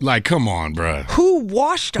weirdo. Like, come on, bruh. Who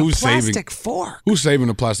washed a plastic fork? Who's saving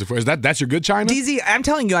a plastic fork? That's your good china? DZ, I'm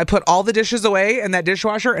telling you, I put all the dishes away in that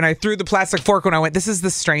dishwasher and I threw the plastic fork when I went, this is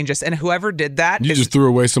the strangest. And whoever did that. You just threw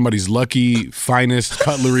away somebody's lucky, finest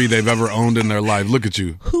cutlery they've ever owned in their life. Look at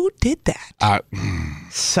you. Who did that?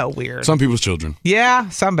 So weird. Some people's children. Yeah,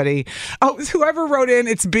 somebody. Oh, whoever wrote in,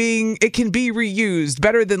 it can be reused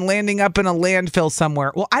better than landing up in a landfill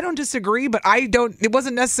somewhere. Well, I don't disagree, but it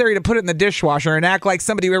wasn't necessary to put it in the dishwasher and act like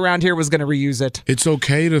somebody around here was going to reuse it. It's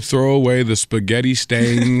okay to throw away the spaghetti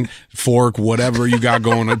stain, fork, whatever you got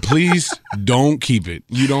going on. Please don't keep it.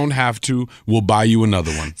 You don't have to. We'll buy you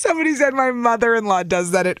another one. Somebody said my mother-in-law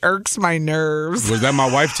does that. It irks my nerves. Was that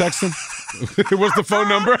my wife texting? What's the phone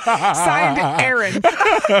number? Signed Aaron.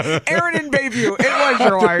 Aaron in Bayview. It was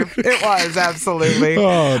your wife. It was, absolutely.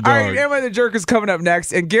 Oh, dog. All right, Am I the Jerk is coming up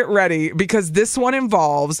next. And get ready, because this one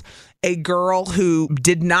involves a girl who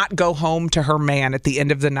did not go home to her man at the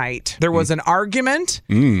end of the night. There was an argument.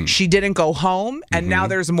 She didn't go home, and now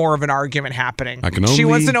there's more of an argument happening. She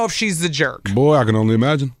wants to know if she's the jerk. Boy, I can only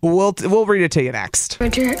imagine. We'll read it to you next. A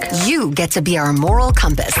jerk. You get to be our moral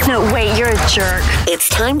compass. No, wait, you're a jerk. It's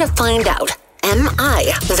time to find out. Am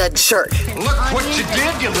I the jerk? Look what you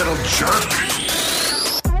did, you little jerk.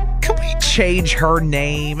 Can we change her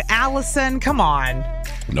name? Allison, come on.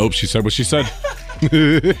 Nope, she said what she said.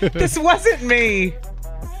 This wasn't me.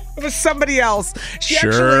 It was somebody else. She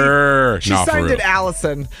signed it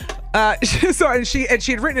Allison. And she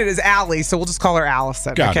had written it as Allie, so we'll just call her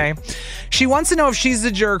Allison. Got okay. it. She wants to know if she's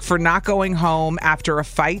the jerk for not going home after a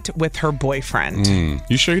fight with her boyfriend.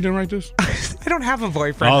 You sure you didn't write this? I don't have a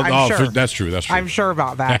boyfriend. I'm sure. That's true. I'm sure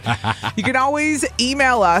about that. You can always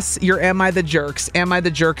email us your Am I the Jerks,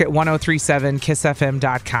 amIthejerk at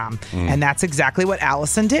 1037kissfm.com. And that's exactly what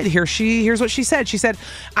Allison did. Here's what she said. She said,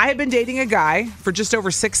 I have been dating a guy for just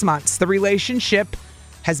over 6 months. The relationship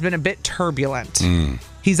has been a bit turbulent.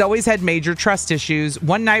 He's always had major trust issues.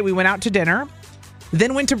 One night we went out to dinner,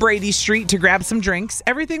 then went to Brady Street to grab some drinks.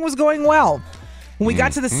 Everything was going well. When we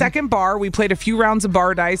got to the second bar, we played a few rounds of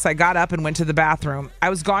bar dice. I got up and went to the bathroom.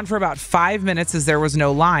 I was gone for about 5 minutes as there was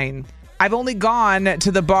no line. I've only gone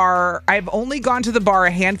to the bar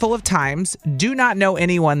a handful of times. Do not know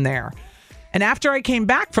anyone there. And after I came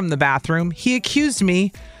back from the bathroom, he accused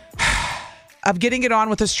me of getting it on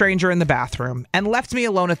with a stranger in the bathroom and left me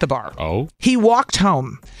alone at the bar. Oh? He walked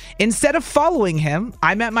home. Instead of following him,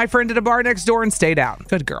 I met my friend at a bar next door and stayed out.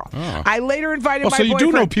 Good girl. Oh. I later invited my boyfriend. So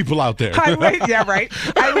you do know people out there. Yeah, right.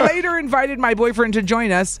 I later invited my boyfriend to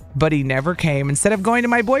join us, but he never came. Instead of going to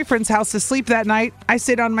my boyfriend's house to sleep that night, I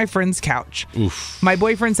stayed on my friend's couch. Oof. My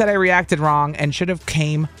boyfriend said I reacted wrong and should have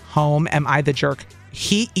came home. Am I the jerk?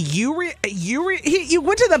 You went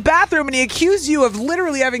to the bathroom and he accused you of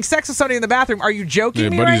literally having sex with somebody in the bathroom. Are you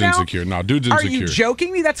joking me right now? Buddy's insecure. No, dude's insecure. Are you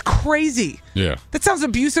joking me? That's crazy. Yeah. That sounds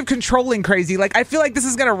abusive, controlling, crazy. Like, I feel like this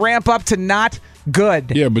is going to ramp up to not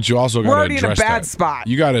good. Yeah, but you also got to address that. We're already in a bad spot.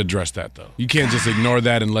 You got to address that, though. You can't just ignore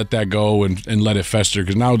that and let that go and let it fester,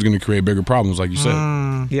 because now it's going to create bigger problems, like you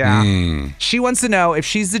said. She wants to know if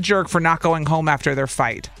she's the jerk for not going home after their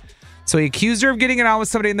fight. So he accused her of getting it on with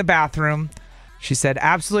somebody in the bathroom. She said,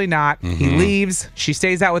 absolutely not. He leaves. She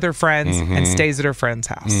stays out with her friends and stays at her friend's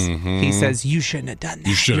house. He says, you shouldn't have done that.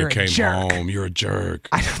 You should have came home. You're a jerk.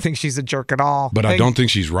 I don't think she's a jerk at all. But I don't think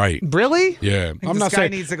she's right. Really? Yeah. I'm not saying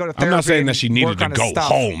needs to go to therapy. I'm not saying that she needed to go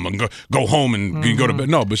home and go home and go to bed.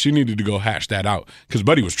 No, but she needed to go hash that out, because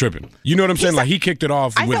Buddy was tripping. You know what I'm saying? Like, he kicked it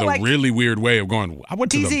off with a really weird way of going, I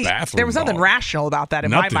went to the bathroom. There was nothing rational about that in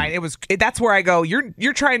my mind. That's where I go,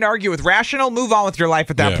 you're trying to argue with rational. Move on with your life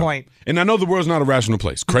at that point. And I know the world's not a rational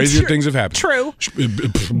place. Crazier things have happened. True.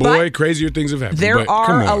 Boy, crazier things have happened. There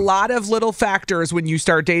are a lot of little factors when you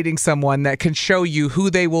start dating someone that can show you who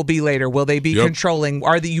they will be later. Will they be controlling?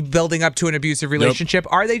 Are you building up to an abusive relationship?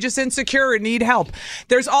 Are they just insecure and need help?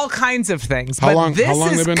 There's all kinds of things. How long this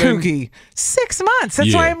have is they been kooky. dating? 6 months.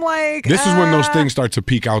 That's why I'm like, this is when those things start to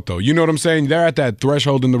peak out, though. You know what I'm saying? They're at that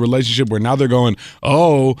threshold in the relationship where now they're going,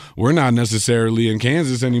 oh, we're not necessarily in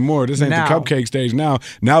Kansas anymore. This ain't the cupcake stage now.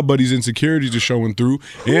 Now buddy's insecurities are showing through,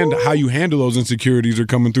 and how you handle those insecurities are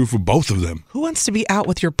coming through for both of them. Who wants to be out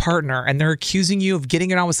with your partner and they're accusing you of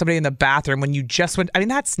getting it on with somebody in the bathroom when you just went? I mean,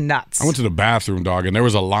 that's nuts. I went to the bathroom, dog, and there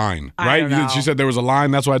was a line, right? don't know. She said there was a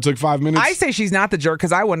line. That's why it took 5 minutes. I say she's not the jerk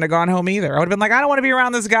because I wouldn't have gone home either. I would have been like, I don't want to be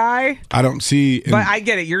around this guy. I don't see. But I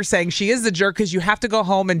get it. You're saying she is the jerk because you have to go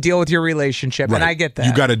home and deal with your relationship. Right. And I get that.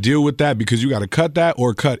 You got to deal with that because you got to cut that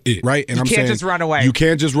or cut it, right? And you can't just run away. You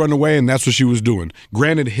can't just run away, and that's what she was doing.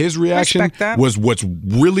 Granted, his reaction was what's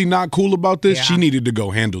really not cool about this. Yeah. She needed to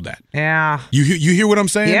go handle that. Yeah. You hear what I'm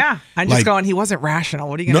saying? Yeah. I'm just going, he wasn't rational.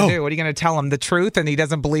 What are you going to do? What are you going to tell him? The truth? And he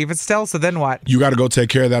doesn't believe it still? So then what? You got to go take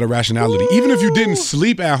care of that irrationality. Ooh. Even if you didn't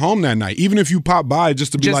sleep at home that night, even if you pop by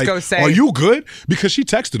just to be like, are you good? Because she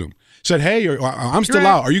texted him. Said, hey, I'm still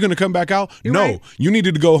out. Are you going to come back out? No. You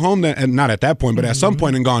needed to go home, and not at that point, but at some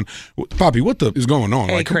point and gone, Poppy, what the is going on?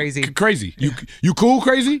 Hey, like, crazy. Crazy. You cool,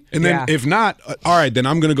 crazy? And then if not, all right, then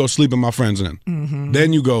I'm going to go sleep with my friends then. Mm-hmm.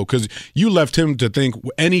 Then you go, because you left him to think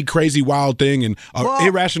any crazy, wild thing, and an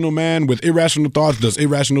irrational man with irrational thoughts does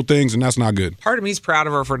irrational things, and that's not good. Part of me's proud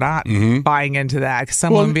of her for not buying into that, because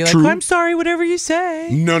someone would be like, I'm sorry, whatever you say.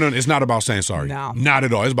 No, it's not about saying sorry. No. Not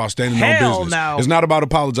at all. It's about standing on business. No. It's not about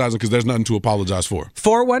apologizing, because there's nothing to apologize for.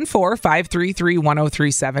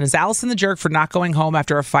 414-533-1037. Is Allison the jerk for not going home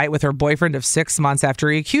after a fight with her boyfriend of 6 months after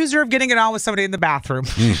he accused her of getting it on with somebody in the bathroom?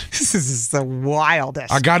 This is the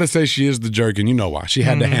wildest. I gotta say she is the jerk, and you know why. She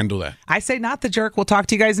had to handle that. I say not the jerk. We'll talk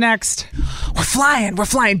to you guys next. We're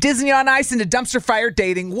flying Disney on Ice into dumpster fire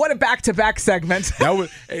dating. What a back-to-back segment. That was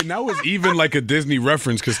even like a Disney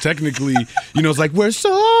reference, because technically, it's like, we're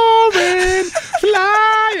soaring,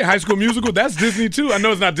 fly. High School Musical, that's Disney too. I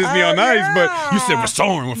know it's not Disney on Ice, but you said we're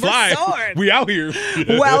soaring, we're flying. We out here.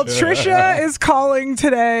 Well, Trisha is calling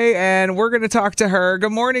today, and we're going to talk to her.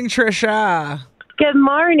 Good morning, Trisha. Good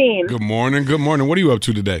morning. Good morning. What are you up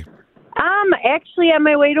to today? Actually on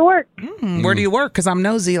my way to work. Where do you work? Because I'm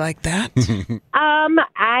nosy like that.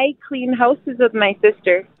 I clean houses with my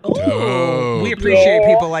sister. Oh, we appreciate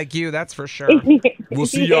people like you, that's for sure. We'll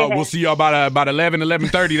see y'all. We'll see y'all about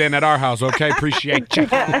 11:30 then at our house. Okay, appreciate you.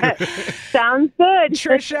 Sounds good.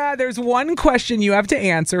 Trisha, there's one question you have to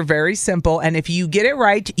answer. Very simple, and if you get it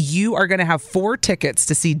right, you are going to have 4 tickets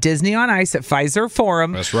to see Disney on Ice at Pfizer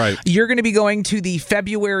Forum. That's right. You're going to be going to the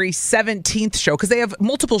February 17th show because they have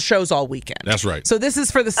multiple shows all weekend. That's right. So this is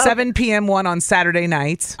for the 7 p.m. one on Saturday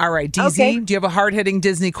nights. All right, DZ, do you have a hard-hitting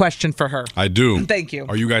Disney question for her? I do. Thank you.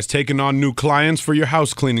 Are you guys taking on new clients for your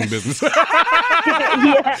house cleaning business?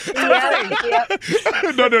 Yeah.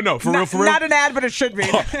 No. For real. Not an ad, but it should be.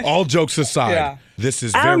 All jokes aside, this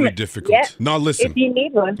is very difficult. Yeah. Now listen. If you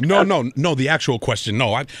need one. No. The actual question.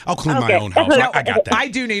 No, I'll clean my own house. I got that. I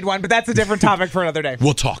do need one, but that's a different topic for another day.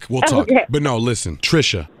 We'll talk. Okay. But no, listen,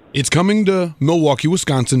 Trisha, it's coming to Milwaukee,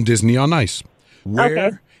 Wisconsin, Disney on Ice.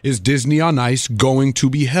 Where is Disney on Ice going to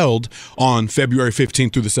be held on February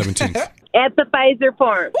 15th through the 17th? At the Pfizer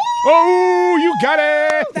Forum. Oh, you got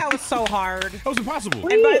it! That was so hard. That was impossible.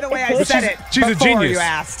 And by the way, I said it She's a genius. You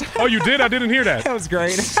asked. Oh, you did? I didn't hear that. That was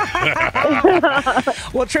great.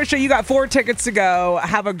 Well, Trisha, you got 4 tickets to go.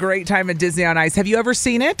 Have a great time at Disney on Ice. Have you ever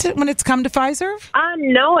seen it when it's come to Pfizer?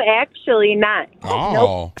 No, actually not. Oh,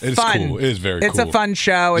 nope. It's fun. Cool. It is very cool. It's a fun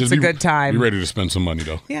show. It's a good time. You're ready to spend some money,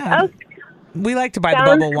 though. Yeah. We like to buy the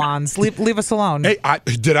bubble wands. Leave us alone. Hey,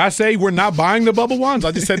 did I say we're not buying the bubble wands?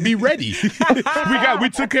 I just said be ready. We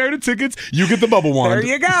took care of the tickets. You get the bubble wand. There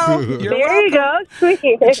you go. There you go. Sweet.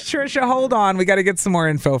 Trisha, hold on. We got to get some more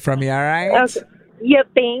info from you, all right? Okay. Yep,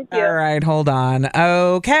 thank you. All right, hold on.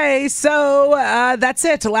 Okay, so that's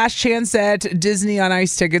it. Last chance at Disney on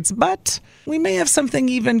Ice tickets, but we may have something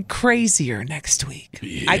even crazier next week.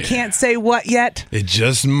 Yeah. I can't say what yet. It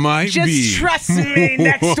just might be. Just trust me,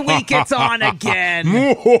 next week it's on again.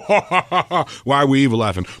 Why are we evil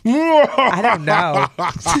laughing? I don't know.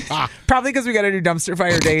 Probably because we got to do dumpster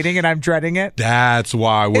fire dating and I'm dreading it. That's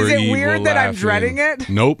why we're evil. Is it weird that I'm dreading it?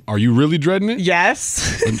 Nope. Are you really dreading it?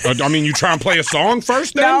 Yes. I mean, you try and play a song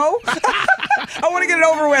first then? No. I want to get it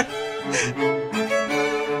over with.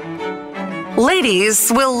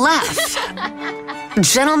 Ladies will laugh.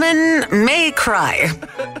 Gentlemen may cry.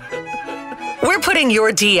 We're putting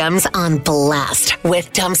your DMs on blast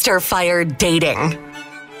with Dumpster Fire Dating.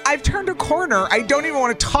 I've turned a corner. I don't even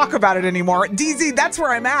want to talk about it anymore. DZ, that's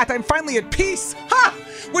where I'm at. I'm finally at peace. Ha!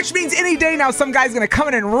 Which means any day now some guy's going to come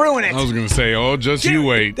in and ruin it. I was going to say, just you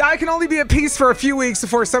wait. I can only be at peace for a few weeks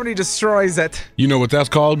before somebody destroys it. You know what that's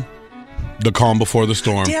called? The calm before the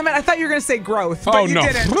storm. Damn it, I thought you were going to say growth, but you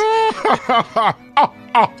didn't.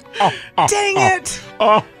 Dang it.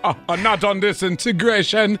 Not on this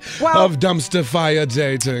integration of Dumpster Fire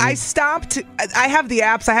Dating. I stopped. I have the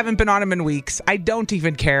apps. I haven't been on them in weeks. I don't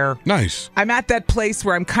even care. Nice. I'm at that place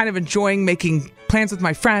where I'm kind of enjoying making plans with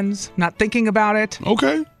my friends, not thinking about it.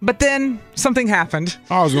 Okay. But then something happened.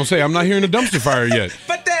 I was going to say, I'm not hearing the dumpster fire yet.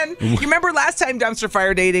 But then, you remember last time Dumpster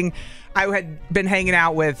Fire Dating, I had been hanging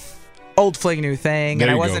out with old fling new thing,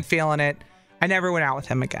 and I wasn't feeling it. I never went out with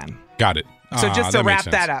him again. Got it. So just to wrap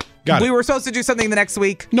that up. We were supposed to do something the next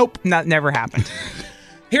week. Nope. Never happened.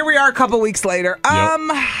 Here we are a couple weeks later.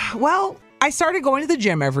 Well, I started going to the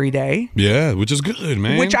gym every day. Yeah, which is good,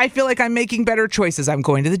 man. Which I feel like I'm making better choices. I'm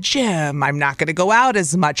going to the gym. I'm not going to go out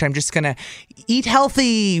as much. I'm just going to eat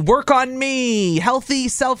healthy, work on me, healthy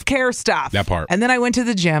self-care stuff. That part. And then I went to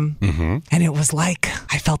the gym, and it was like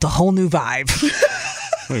I felt a whole new vibe.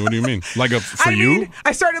 Wait, what do you mean? Like for you?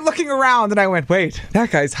 I started looking around and I went, wait,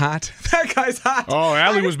 that guy's hot. That guy's hot. Oh,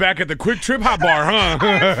 Allie was back at the Quick Trip Hot Bar, huh?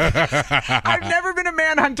 I've never been a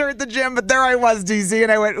manhunter at the gym, but there I was, DZ,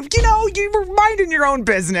 and I went, you were minding your own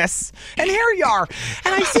business. And here you are.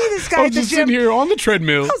 And I see this guy at the gym. just sitting here on the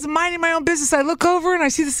treadmill. I was minding my own business. I look over and I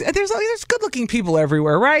see this. There's good-looking people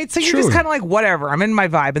everywhere, right? So you're just kind of like, whatever. I'm in my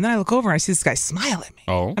vibe. And then I look over and I see this guy smile at me.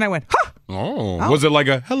 Oh. And I went, huh. Oh. Was it like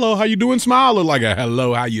a hello, how you doing smile, or like a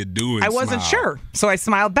hello, how you doing I wasn't sure. So I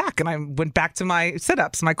smiled back and I went back to my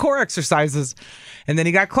sit-ups, my core exercises. And then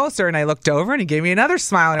he got closer and I looked over and he gave me another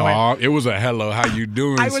smile. And I went, it was a hello, how you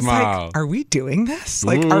doing smile. I was like, are we doing this?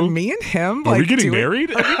 Like, are me and him Are we getting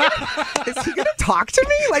married? Is he going to talk to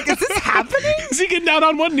me? Like, is this happening? Is he getting down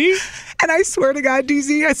on one knee? And I swear to God,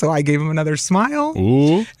 DZ, so I gave him another smile.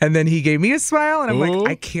 Ooh. And then he gave me a smile. And I'm like,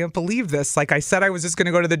 I can't believe this. Like I said, I was just going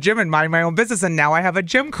to go to the gym and mind my own business. And now I have a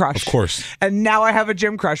gym crush. Of course. And now I have a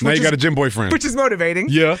gym crush. Now you got a gym boyfriend. Which is motivating.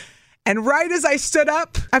 Yeah. And right as I stood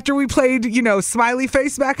up, after we played, smiley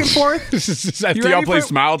face back and forth. After y'all play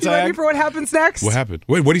smile tag? You ready for what happens next? What happened?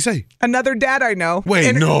 Wait, what'd he say? Another dad I know.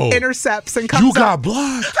 No. Intercepts and comes You got up.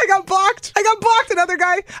 blocked. I got blocked. Another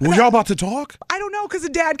guy. Were y'all about to talk? I don't know, because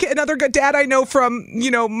another dad I know from,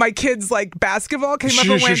 my kids' like basketball came up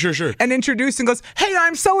and went and introduced and goes, hey,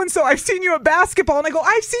 I'm so-and-so. I've seen you at basketball. And I go,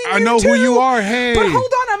 I've seen you too. I know who you are. Hey. But hold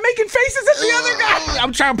on, I'm making faces at the other guy.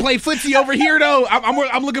 I'm trying to play footsie over here, though.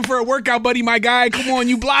 I'm looking for a workout buddy, my guy. Come on,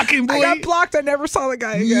 you blocking, boy. I got blocked. I never saw the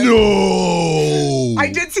guy again. No. I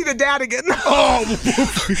did see the dad again. Oh.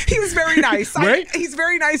 He was very nice. Right? He's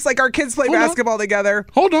very nice. Like, our kids play basketball together.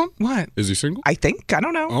 Hold on. What? Is he single? I think. I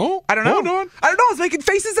don't know. Oh. I don't know. Hold on. I don't know. I was making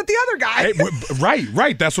faces at the other guy. Hey,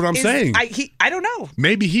 right. That's what I'm saying. I don't know.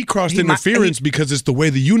 Maybe he crossed interference because it's the way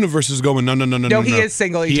the universe is going. No. No, he is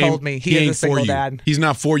single. He told me. He is a single dad. He's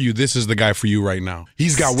not for you. This is the guy for you right now.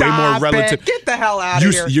 He's got way more relative. Get the hell out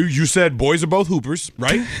of here. You said boys are both hoopers,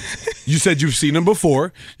 right? You said you've seen him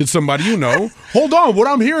before. It's somebody you know. Hold on. What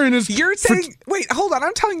I'm hearing is... You're saying... Wait, hold on.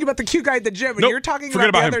 I'm telling you about the cute guy at the gym, and you're talking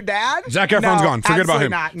about the other dad? Zac Efron's gone. Forget about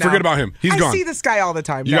him. Not, no. Forget about him. He's gone. I see this guy all the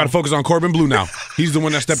time. You got to focus on Corbin Blue now. He's the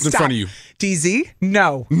one that stepped in front of you. DZ?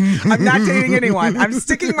 No. I'm not dating anyone. I'm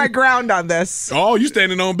sticking my ground on this. Oh, you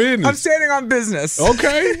standing on business. I'm standing on business.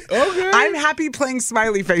 Okay. I'm happy playing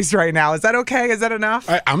smiley face right now. Is that okay? Is that enough?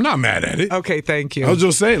 I'm not mad at it. Okay, thank you. I was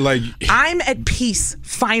just saying, like... I'm at peace,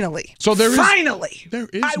 finally. So there is... Finally. There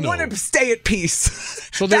is I want to stay at peace.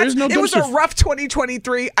 So there is no dumpster... It was a rough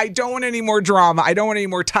 2023. I don't want any more drama. I don't want any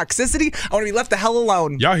more toxicity. I want to be left the hell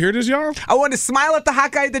alone. Y'all hear this, y'all? I want to smile at the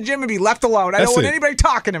hot guy at the gym and be left alone. I don't want anybody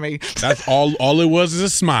talking to me. That's all it was is a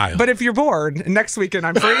smile. But if you're bored, next weekend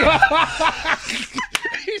I'm free.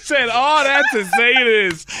 He said all that to say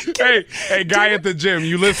this. Hey, guy at the gym,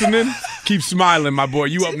 you listening? Keep smiling, my boy.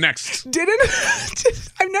 You up next.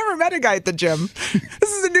 I've never met a guy at the gym.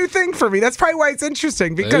 This is a new thing for me. That's probably why it's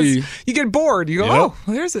interesting, because you get bored. You go,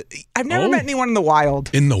 I've never met anyone in the wild.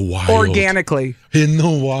 In the wild. Organically. In the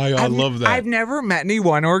wild. I love that. I've never met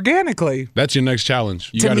anyone organically. That's your next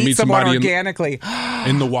challenge. You got to meet somebody organically.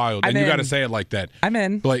 in the wild. And you got to say it like that. I'm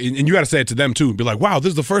in. Like, and you got to say it to them, too. Be like, wow, this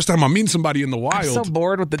is the first time I'm meeting somebody in the wild. I'm so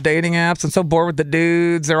bored with the dating apps. I'm so bored with the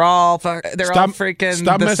dudes. They're all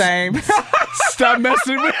freaking the same. Stop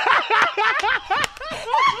messing with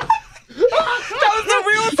That was the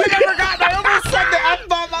realest thing I ever got. I almost said the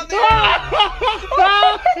F-bomb on the air.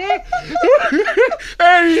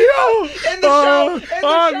 Hey, yo. In the show.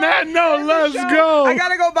 On that note, let's go. I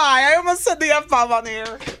gotta go by. I almost said the F-bomb on the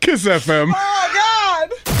air. Kiss FM. Oh,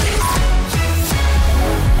 God.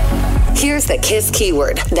 Here's the Kiss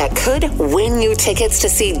keyword that could win you tickets to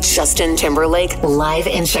see Justin Timberlake live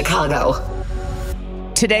in Chicago.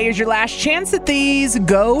 Today is your last chance at these.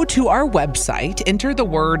 Go to our website, enter the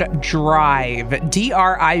word DRIVE,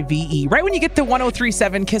 D-R-I-V-E. Right when you get to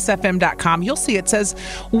 1037kissfm.com, you'll see it says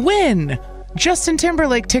win Justin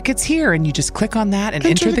Timberlake tickets here, and you just click on that and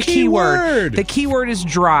enter the keyword. The keyword is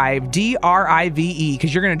DRIVE, D-R-I-V-E,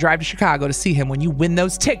 because you're going to drive to Chicago to see him when you win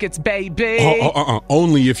those tickets, baby.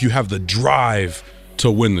 Only if you have the drive to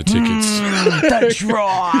win the tickets. The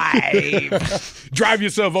drive. Drive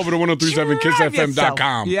yourself over to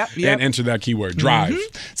 1037kissfm.com and enter that keyword, drive.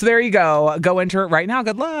 So there you go. Go enter it right now.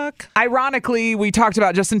 Good luck. Ironically, we talked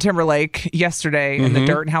about Justin Timberlake yesterday in the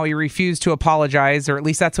dirt and how he refused to apologize, or at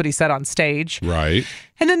least that's what he said on stage. Right.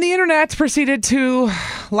 And then the internet proceeded to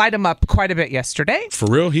light him up quite a bit yesterday. For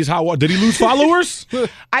real? He's hot. What? Did he lose followers?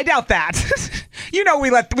 I doubt that. You know,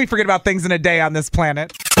 we forget about things in a day on this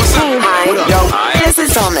planet. Hi. This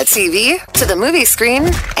is on the TV, to the movie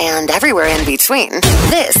screen, and everywhere in between.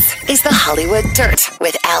 This is the Hollywood Dirt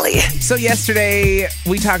with Allie. So yesterday,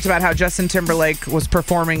 we talked about how Justin Timberlake was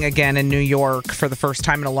performing again in New York for the first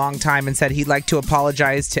time in a long time and said he'd like to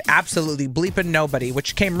apologize to absolutely bleeping nobody,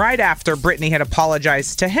 which came right after Britney had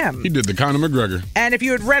apologized to him. He did the Conor McGregor. And if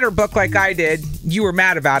you had read her book like I did, you were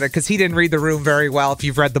mad about it because he didn't read The Room very well if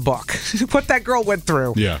you've read the book. What that girl went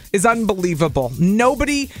through is unbelievable.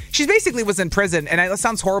 She basically was in prison, and it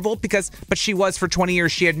sounds horrible but she was for 20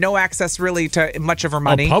 years. She had no access really to much of her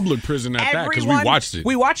money. A public prison at that, because we watched it.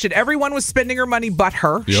 We watched it. Everyone was spending her money but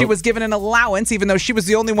her. Yep. She was given an allowance, even though she was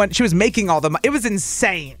the only one. She was making all the money. It was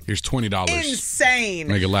insane. Here's $20. Insane.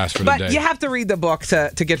 Make it last for the day. But you have to read the book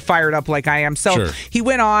to get fired up like I am. So he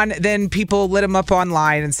went on, then people lit him up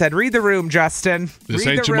online and said, read The Room, Justin. This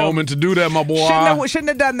ain't your moment to do that, my boy. Shouldn't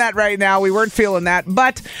have done that right now. We weren't feeling that.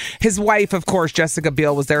 But his wife, of course, Jessica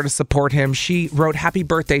Biel, was there to support him. She wrote happy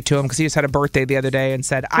birthday to him because he just had a birthday the other day and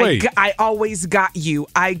said, I always got you.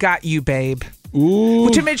 I got you, babe. Ooh.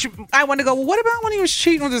 Which made I want to go, well, what about when he was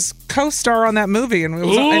cheating with his co-star on that movie and it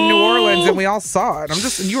was in New Orleans and we all saw it?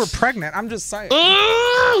 And you were pregnant. I'm just saying.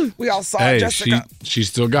 We all saw it, Jessica. She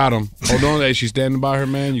still got him. Hold on, she's standing by her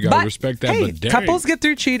man. You got to respect that. Hey, but couples get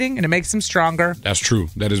through cheating and it makes them stronger. That's true.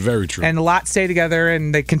 That is very true. And a lot stay together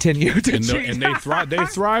and they continue to cheat. And they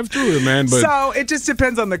thrive through it, man. But so it just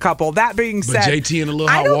depends on the couple. That being said, JT in a little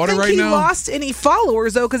hot water right now. I don't think he lost any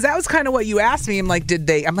followers though, because that was kind of what you asked me. I'm like,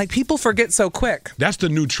 people forget so quick. That's the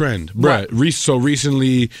new trend, Brett. So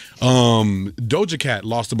recently, Doja Cat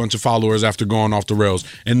lost a bunch of followers after going off the rails,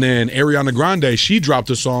 and then Ariana Grande, she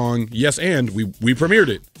dropped a song, Yes and we premiered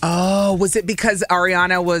it. Oh, was it because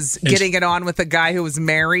Ariana was getting it on with a guy who was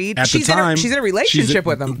married? At the time, she's in a relationship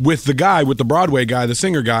with him. With the guy, with the Broadway guy, the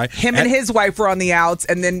singer guy. Him and his wife were on the outs,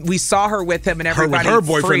 and then we saw her with him, and everybody her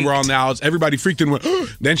boyfriend freaked. were on the outs. Everybody freaked and went,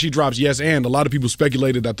 then she drops Yes and. A lot of people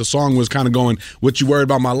speculated that the song was kind of going, what you worried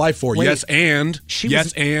about my life for? Wait, yes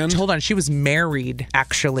and. Hold on, she was married,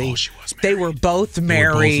 actually. Oh, she was married.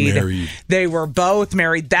 They were both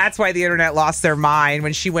married. That's why the internet lost their mind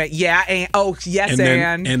when she went,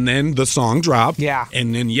 and then the song dropped. Yeah.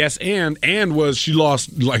 And then yes and was she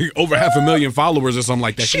lost like over 500,000 followers or something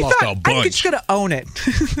like that. She lost a bunch. I'm just gonna own it.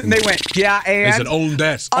 And they went, and they said own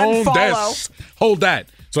that. Unfollow. Own that. Hold that.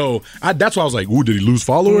 So that's why I was like, ooh, did he lose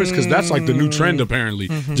followers? Because that's like the new trend, apparently,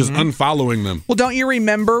 just unfollowing them. Well, don't you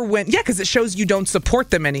remember when? Yeah, because it shows you don't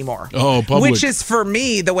support them anymore. Oh, public. Which is, for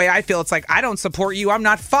me, the way I feel. It's like, I don't support you. I'm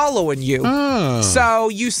not following you. So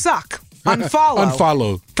you suck. Unfollow.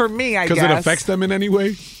 Unfollow. For me, I guess. Because it affects them in any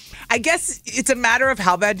way? I guess it's a matter of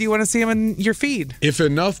how bad do you want to see them in your feed. If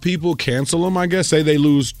enough people cancel them, I guess, say they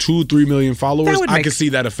lose 2-3 million followers, I could see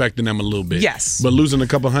that affecting them a little bit. Yes. But losing a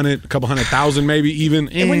couple hundred thousand maybe even.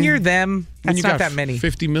 And when you're them, that's not that many.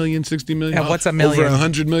 50 million, 60 million. Yeah, what's a million? Over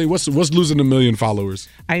 100 million. What's losing a million followers?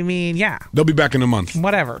 I mean, yeah. They'll be back in a month.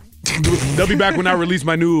 Whatever. They'll be back when I release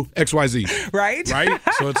my new XYZ. Right?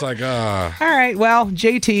 So it's like, All right, well,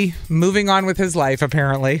 JT, moving on with his life,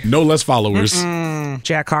 apparently. No less followers.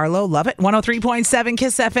 Jack Harlow, love it. 103.7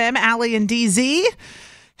 KISS FM, Allie and DZ.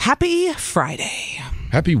 Happy Friday.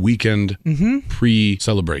 Happy weekend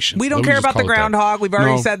pre-celebration. We don't care about the groundhog. We've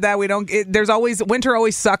already said that. We don't. Winter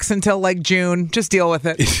always sucks until like June. Just deal with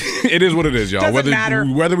it. It is what it is, y'all. Doesn't matter.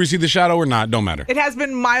 Whether we see the shadow or not, don't matter. It has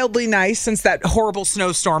been mildly nice since that horrible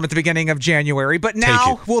snowstorm at the beginning of January, but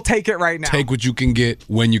now we'll take it right now. Take what you can get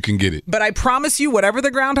when you can get it. But I promise you, whatever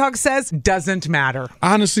the groundhog says doesn't matter.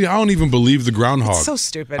 Honestly, I don't even believe the groundhog. It's so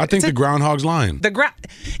stupid. I think the groundhog's lying.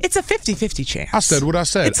 It's a 50-50 chance. I said what I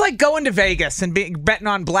said. It's like going to Vegas and betting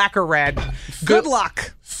on black or red. Good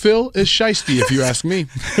luck. Phil is shiesty, if you ask me.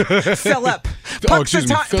 Philip.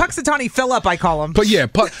 Puxatawny Philip, I call him. But yeah,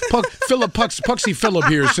 Philip Puxy Philip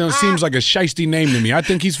here seems like a shiesty name to me. I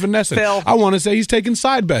think he's finessing. Phil. I want to say he's taking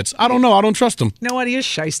side bets. I don't know. I don't trust him. You know what? He is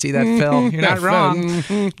shiesty, that Phil. You're not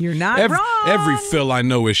wrong. You're not wrong. Every Phil I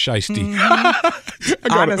know is shiesty.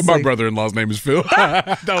 My brother-in-law's name is Phil.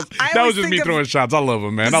 that was just me throwing shots. I love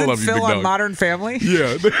him, man. I love you, Phil big dog. on Modern Family?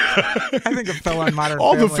 Yeah. I think of Phil on Modern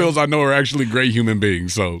All Family. the Phils I know are actually great human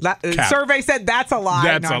beings. So survey said that's a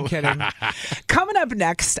lie. I'm kidding. Coming up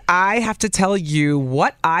next, I have to tell you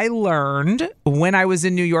what I learned when I was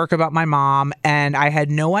in New York about my mom, and I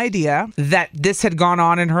had no idea that this had gone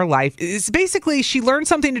on in her life. It's basically she learned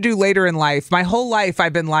something to do later in life. My whole life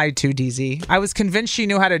I've been lied to, DZ. I was convinced she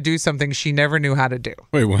knew how to do something she never knew how to do.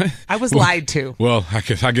 Wait, what? I was lied to. Well, I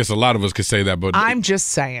guess a lot of us could say that, but I'm just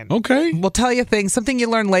saying. Okay. We'll tell you things, something you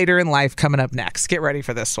learn later in life coming up next. Get ready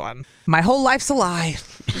for this one. My whole life's a lie.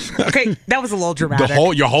 Okay, that was a little dramatic.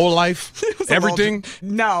 Your whole life? Everything?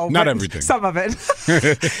 No. Not everything. Some of it.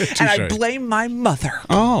 And I blame my mother.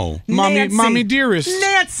 Oh, mommy dearest.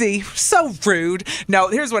 Nancy, so rude. No,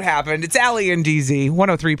 here's what happened. It's Allie and DZ,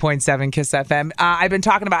 103.7 Kiss FM. I've been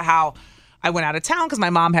talking about how I went out of town because my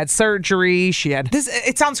mom had surgery. She had this.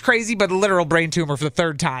 It sounds crazy, but a literal brain tumor for the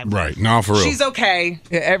third time. Right. No, for real. She's okay.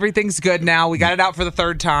 Everything's good now. We got it out for the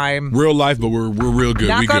third time. Real life, but we're real good.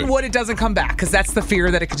 Knock on wood, it doesn't come back because that's the fear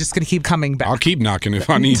that it's just going to keep coming back. I'll keep knocking if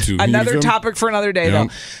I need to. Another topic for another day, though.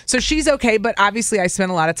 So she's okay, but obviously I spent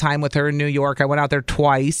a lot of time with her in New York. I went out there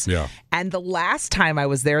twice. Yeah. And the last time I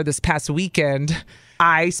was there this past weekend,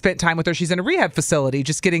 I spent time with her. She's in a rehab facility,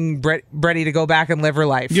 just getting ready to go back and live her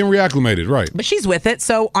life. Getting reacclimated, right. But she's with it.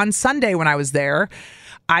 So on Sunday when I was there,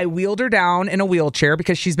 I wheeled her down in a wheelchair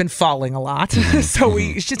because she's been falling a lot. So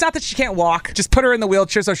it's not that she can't walk. Just put her in the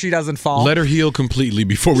wheelchair so she doesn't fall. Let her heal completely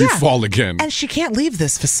before we fall again. And she can't leave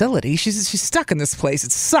this facility. She's stuck in this place.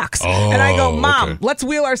 It sucks. And I go, Mom, let's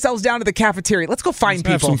wheel ourselves down to the cafeteria. Let's go find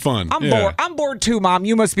people. Have some fun. I'm bored. I'm bored too, Mom.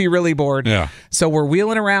 You must be really bored. Yeah. So we're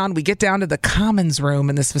wheeling around. We get down to the commons room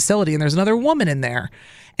in this facility, and there's another woman in there.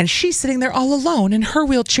 And she's sitting there all alone in her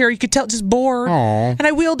wheelchair. You could tell, just bored. Aww. And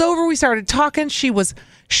I wheeled over. We started talking.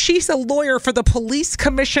 She's a lawyer for the police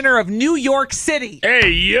commissioner of New York City. Hey,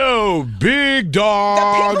 yo, big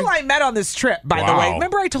dog. The people I met on this trip, by the way.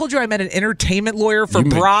 Remember I told you I met an entertainment lawyer for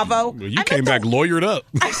Bravo? You came back lawyered up.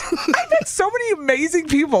 I met so many amazing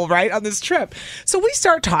people, right, on this trip. So we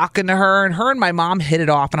start talking to her, and my mom hit it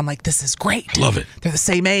off. And I'm like, this is great. Love it. They're the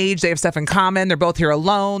same age. They have stuff in common. They're both here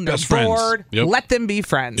alone. They're bored. Yep. Let them be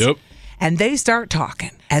friends. Yep. And they start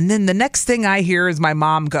talking. And then the next thing I hear is my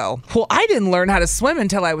mom go, well, I didn't learn how to swim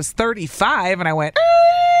until I was 35. And I went,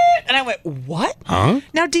 what? Huh?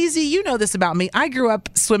 Now, DZ, you know this about me. I grew up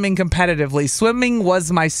swimming competitively. Swimming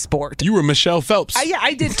was my sport. You were Michelle Phelps. Yeah,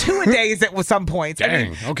 I did 2-a-days at some points.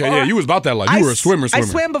 Dang. Okay, you was about that life. You were a swimmer. I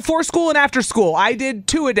swam before school and after school. I did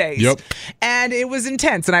 2-a-days. Yep. And it was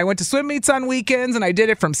intense. And I went to swim meets on weekends, and I did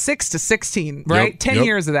it from 6 to 16, right? 10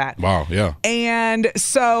 years of that. Wow, yeah. And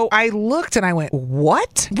so I looked and I went,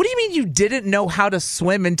 what? What do you mean you didn't know how to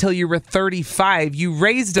swim until you were 35? You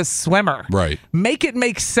raised a swimmer. Right. Make it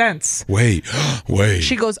make sense. Wait.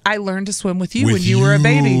 She goes, I learned to swim with you when you were a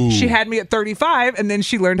baby. She had me at 35, and then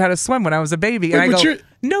she learned how to swim when I was a baby. And I go,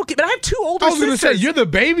 no, but I have 2 older sisters. I was going to say, you're the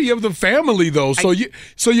baby of the family, though. So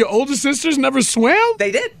your older sisters never swam?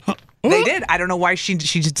 They did. They did. I don't know why she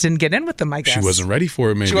just didn't get in with them, I guess. She wasn't ready for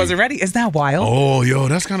it, maybe. She wasn't ready. Isn't that wild? Oh, yo,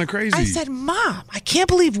 that's kind of crazy. I said, Mom, I can't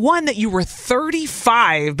believe, one, that you were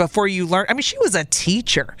 35 before you learned. I mean, she was a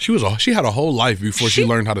teacher. She had a whole life before she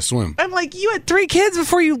learned how to swim. I'm like, you had 3 kids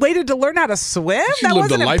before you waited to learn how to swim? She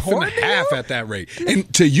lived a life and a half at that rate.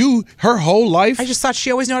 And to you, her whole life. I just thought she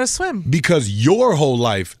always knew how to swim. Because your whole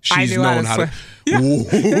life, she's known how to. Yeah.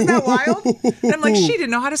 Isn't that wild? And I'm like, she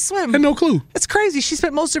didn't know how to swim. Had no clue. It's crazy. She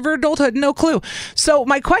spent most of her adulthood, no clue. So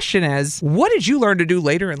my question is, what did you learn to do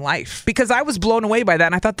later in life? Because I was blown away by that,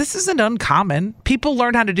 and I thought, this isn't uncommon. People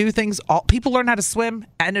learn how to do things. People learn how to swim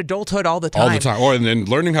in adulthood all the time. All the time. And then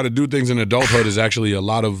learning how to do things in adulthood is actually a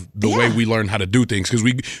lot of the way we learn how to do things, because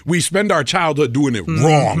we spend our childhood doing it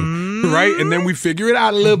wrong, right? And then we figure it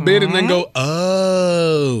out a little bit and then go,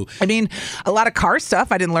 oh. I mean, a lot of car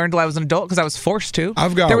stuff I didn't learn until I was an adult because I was forced to.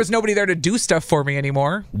 There was nobody there to do stuff for me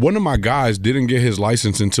anymore. One of my guys didn't get his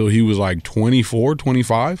license until he was like 24,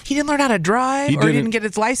 25. He didn't learn how to drive, or he didn't get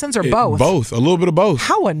his license, or both? Both. A little bit of both.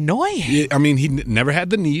 How annoying. I mean, he never had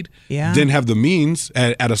the need. Yeah. Didn't have the means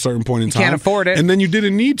at a certain point in time. Can't afford it. And then you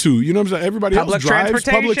didn't need to. You know what I'm saying? Everybody else drives.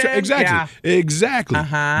 Exactly. Exactly.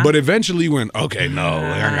 But eventually went, okay, no,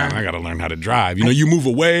 I got to learn how to drive. You know, you move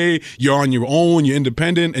away, you're on your own, you're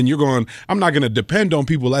independent, and you're going, I'm not going to depend on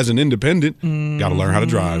people as an independent. Got to learn how to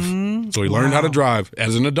drive. So he learned how to drive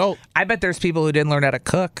as an adult. I bet there's people who didn't learn how to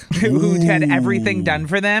cook, who had everything done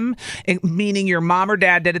for them, meaning your mom or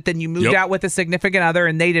dad did it, then you moved out with a significant other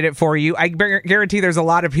and they did it for you. I guarantee there's a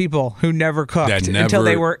lot of people who never cooked until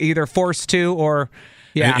they were either forced to or...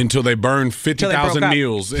 Yeah. Until they burned 50,000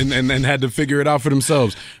 meals and had to figure it out for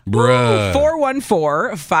themselves. Bruh.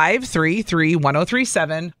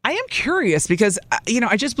 414-533-1037. I am curious because,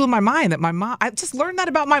 I just blew my mind that my mom, I just learned that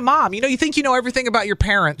about my mom. You think you know everything about your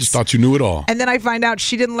parents. Just thought you knew it all. And then I find out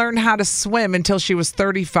she didn't learn how to swim until she was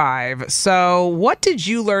 35. So what did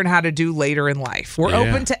you learn how to do later in life? We're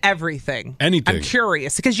open to everything. Anything. I'm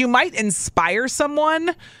curious because you might inspire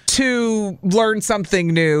someone to learn something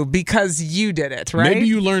new because you did it, right? Maybe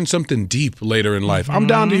you learn something deep later in life. I'm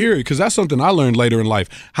down to hear it because that's something I learned later in life,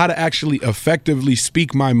 how to actually effectively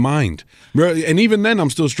speak my mind. And even then, I'm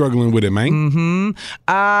still struggling with it, man.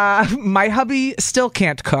 My hubby still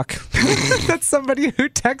can't cook. That's somebody who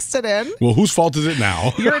texted in. Well, whose fault is it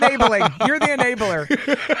now? You're enabling. You're the enabler.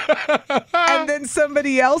 And then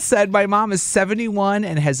somebody else said, my mom is 71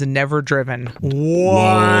 and has never driven. What?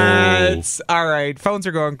 Whoa. All right. Phones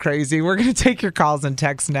are going crazy. We're going to take your calls and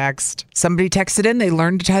texts next. Somebody texted in. They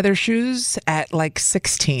learned to tie their shoes at like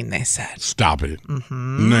 16, they said. Stop it.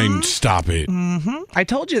 Name, stop it. I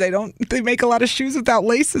told you they make a lot of shoes without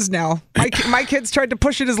laces now. My kids tried to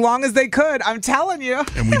push it as long as they could. I'm telling you.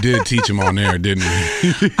 And we did teach them on there, didn't we?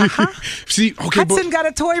 See, okay, Hudson got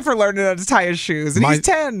a toy for learning how to tie his shoes, and he's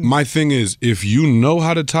 10. My thing is, if you know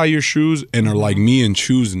how to tie your shoes and are like me and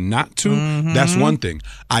choose not to, that's one thing.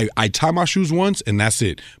 I tie my shoes once and that's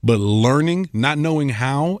it. But learning, not knowing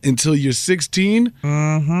how until you're 16,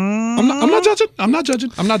 I'm not judging. I'm not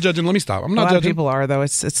judging. Let me stop. I'm not judging. A lot of people are though.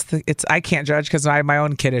 It's I can't judge because I have my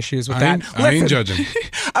own kid issues with that. I ain't judging.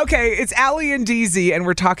 Okay, it's Allie and DZ, and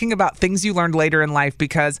we're talking about things you learned later in life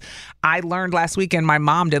because I learned last weekend my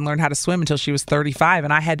mom didn't learn how to swim until she was 35,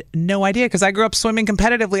 and I had no idea because I grew up swimming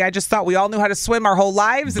competitively. I just thought we all knew how to swim our whole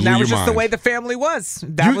lives, and that was just the way the family was.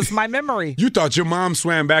 That was my memory. You thought your mom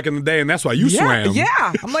swam back in the day, and that's why you swam.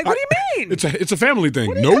 Yeah. I'm like, what do you mean? It's a family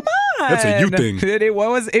thing. Nope. Come on. That's a you thing.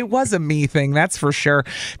 It was a me thing, that's for sure.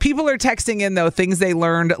 People are texting in, though, things they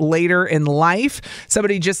learned later in life.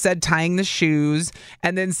 Somebody just said tying the shoes,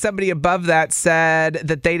 and then somebody above that said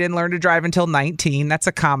that they didn't learn to drive until 19. That's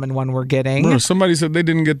a common one we're getting. Bro, somebody said they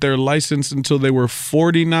didn't get their license until they were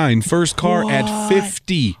 49. First car at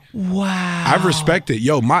 50. Wow. I respect it.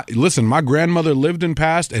 Yo, my grandmother lived and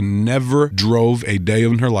passed and never drove a day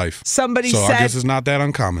in her life. Somebody said, I guess it's not that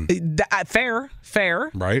uncommon.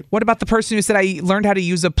 Fair. Right. What about the person who said I learned how to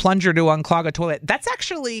use a plunger to unclog a toilet? That's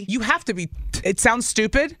actually, you have to be, it sounds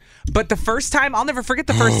stupid, but the first time, I'll never forget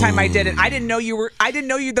the first time I did it. I didn't know you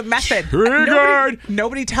the method.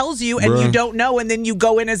 Nobody tells you and you don't know, and then you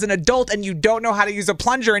go in as an adult and you don't know how to use a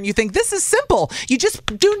plunger and you think this is simple. You just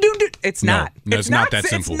do. It's not. It's not that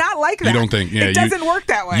simple. It's not like that. You don't think. Yeah, it doesn't work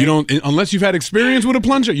that way. You don't, unless you've had experience with a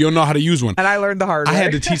plunger, you don't know how to use one. And I learned the hard way. I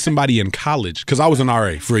had to teach somebody in college because I was an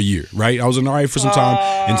RA for a year, right? I was an RA for some time,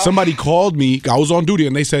 and somebody called me. I was on duty,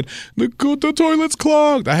 and they said the toilet's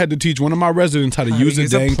clogged. I had to teach one of my residents how to use a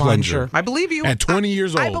dang plunger. I believe you. At 20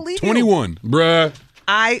 years old. I believe 21, bruh.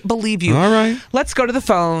 I believe you. All right. Let's go to the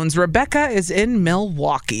phones. Rebecca is in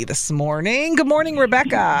Milwaukee this morning. Good morning,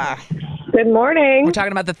 Rebecca. Good morning. We're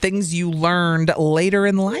talking about the things you learned later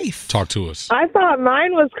in life. Talk to us. I thought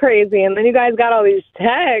mine was crazy, and then you guys got all these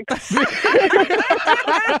texts.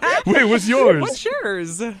 Wait, what's yours? What's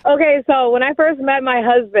yours? Okay, so when I first met my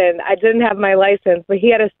husband, I didn't have my license, but he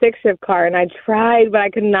had a stick-shift car, and I tried, but I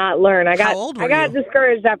could not learn. I got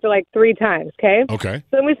discouraged after like 3 times, okay? Okay.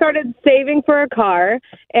 So then we started saving for a car,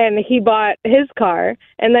 and he bought his car,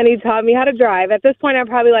 and then he taught me how to drive. At this point, I'm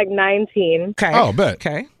probably like 19. Okay. Oh, bet.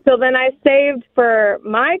 Okay. So then I saved for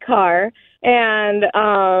my car and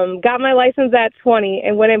got my license at 20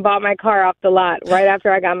 and went and bought my car off the lot right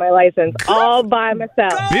after I got my license, all by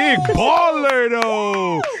myself. Big baller,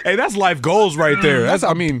 though. Hey, that's life goals right there. That's,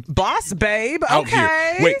 I mean, boss babe. out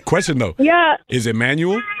Okay. here. Wait, question though. Yeah. Is it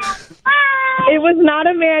manual? It was not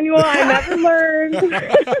a manual. I never learned.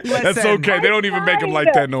 That's okay. They don't even make them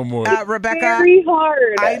like that no more. Rebecca, Very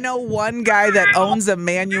hard. I know one guy that owns a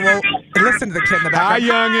manual. Listen to the kid in the Hi,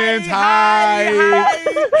 background. youngins.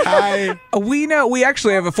 Hi. We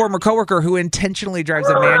actually have a former coworker who intentionally drives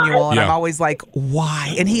a manual, and Yeah. I'm always like,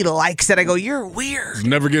 why? And he likes it. I go, you're weird. It's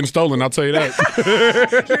never getting stolen, I'll tell you that.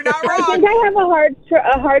 You're not I wrong. think I have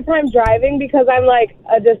a hard time driving because I'm like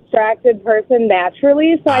a distracted person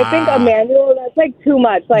naturally. So I think a manual, that's like too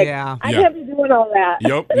much. Like Yeah. I Yeah. can't be doing all that.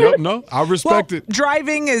 Yep, no, I respect it.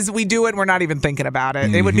 Driving is we do it and we're not even thinking about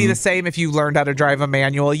it. It would be the same if you learned how to drive a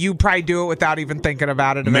manual. You probably do it without even thinking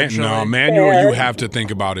about it eventually. Manual, you have to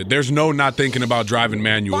think about it. There's no not thinking about driving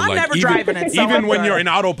manual. Well, I'm never even, driving it, so even I'm when good. you're in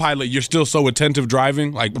autopilot, you're still so attentive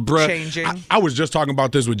driving. Like, bruh, Changing. I was just talking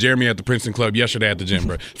about this with Jeremy at the Princeton Club yesterday at the gym,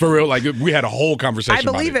 bruh. For real, like we had a whole conversation.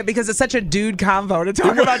 I believe about it because it's such a dude convo to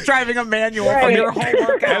talk about driving a manual from Right. your whole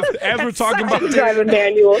workout. As we're talking about Drive a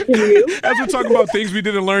manual. Can you? as we're talking about things we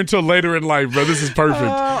didn't learn till later in life, bro. This is perfect.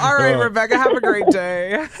 All right, Rebecca, have a great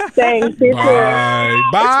day. Thanks. You too. Bye.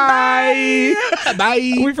 Bye.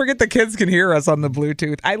 Bye. We forget the kids can hear us on the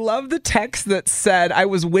Bluetooth. I love the text that said, I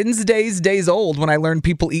was Wednesday's days old when I learned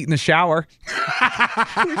people eat in the shower.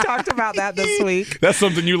 We talked about that this week. That's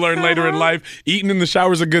something you learn later in life. Eating in the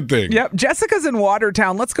shower is a good thing. Yep. Jessica's in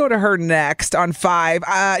Watertown. Let's go to her next on 5.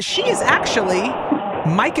 She is actually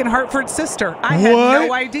Mike and Hartford's sister. I had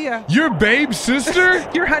no idea. Your babe sister?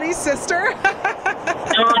 Your honey's sister?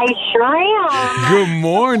 I sure am. Good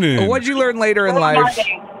morning. What'd you learn later in Good life?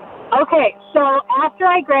 morning. Okay, so after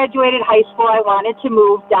I graduated high school, I wanted to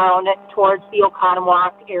move down towards the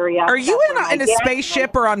Oconomowoc area. Are you That's where in my a dad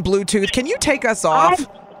spaceship or on Bluetooth? Can you take us off?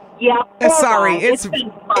 Yep. Sorry, it's been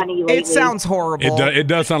funny lately. it sounds horrible. It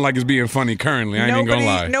does sound like it's being funny currently. I ain't even gonna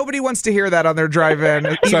lie. Nobody wants to hear that on their drive-in,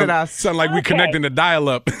 even us. Sound like we connecting the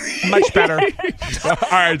dial-up. Much better. All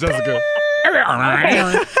right, Jessica.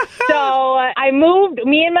 So I moved.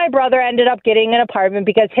 Me and my brother ended up getting an apartment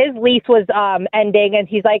because his lease was ending, and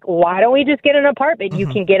he's like, "Why don't we just get an apartment? You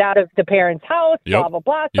can get out of the parents' house." Blah blah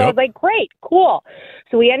blah. So I was like, "Great, cool."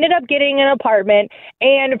 So we ended up getting an apartment,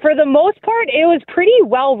 and for the most part, it was pretty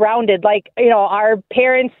well rounded. Like, you know, our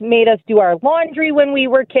parents made us do our laundry when we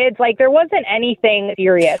were kids. Like, there wasn't anything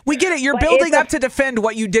serious. We get it. You're building up to defend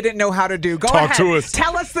what you didn't know how to do. Go ahead. Talk to us.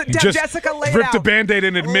 Tell us that Just Jessica laid rip out. the Band-Aid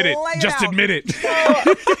and admit it. Lay it Just out. admit it.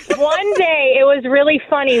 One day, it was really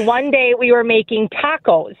funny. One day, we were making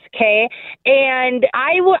tacos, okay? And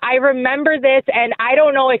I remember this, and I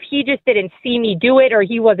don't know if he just didn't see me do it or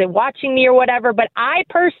he wasn't watching me or whatever, but I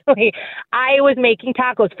was making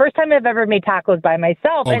tacos. First time I've ever made tacos by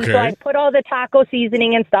myself. And so I put all the taco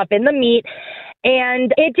seasoning and stuff in the meat,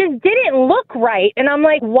 and it just didn't look right. And I'm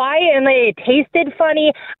like, why? And it tasted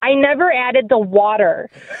funny. I never added the water.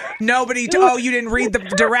 Nobody. You didn't read the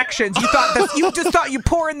directions. You just thought you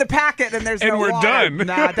pour in the packet and there's And no we're water. done.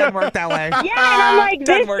 Nah, it doesn't work that way. Yeah, and I'm like,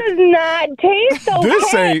 this does not taste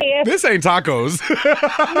okay. This ain't tacos.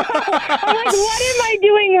 I'm like, what am I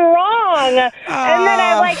doing wrong? And then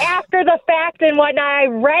I after the fact and whatnot, I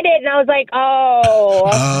read it and I was like,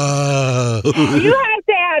 you have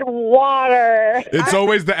to add water. It's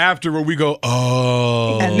always the after where we go,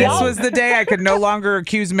 oh. And this was the day I could no longer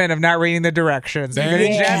accuse men of not reading the directions.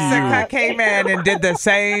 Thank Jessica you. came in and did the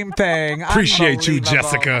same thing. Appreciate you,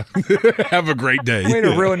 Jessica. Have a great day. Way to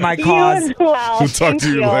ruin my cause. You as well. We'll talk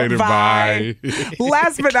to you later. Bye. Bye.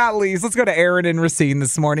 Last but not least, let's go to Aaron and Racine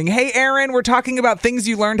this morning. Hey, Aaron, we're talking about things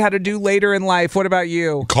you learned how to do later in life. What about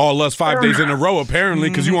you? Call us 5 days in a row, apparently,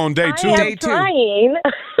 because you on day 2. I am Day 2. trying.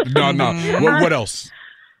 No. What else?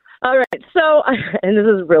 All right. So, and this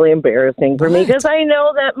is really embarrassing for me because I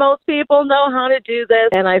know that most people know how to do this,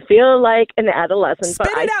 and I feel like an adolescent. Spit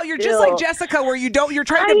it out. You're just like Jessica, where you're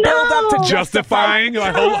trying to build up to justifying.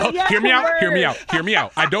 Like, hold, Yes, hear me out. word. Hear me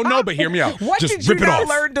out. I don't know, but hear me out. What Just did you rip it not off.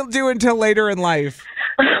 learn to do until later in life?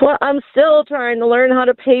 Well, I'm still trying to learn how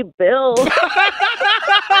to pay bills.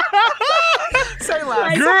 Say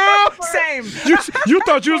less. Girl, Same. you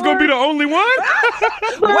thought you was gonna be the only one?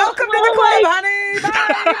 Welcome to the club, honey.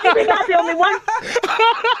 Bye. You're not the only one.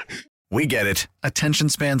 We get it. Attention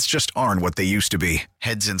spans just aren't what they used to be.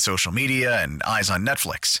 Heads in social media and eyes on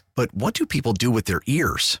Netflix. But what do people do with their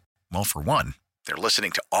ears? Well, for one, they're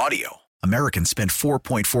listening to audio. Americans spend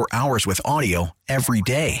 4.4 hours with audio every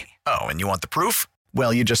day. Oh, and you want the proof?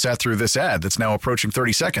 Well, you just sat through this ad that's now approaching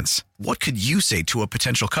 30 seconds. What could you say to a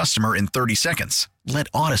potential customer in 30 seconds? Let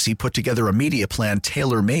Odyssey put together a media plan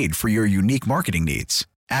tailor-made for your unique marketing needs.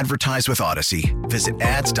 Advertise with Odyssey. Visit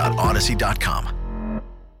ads.odyssey.com.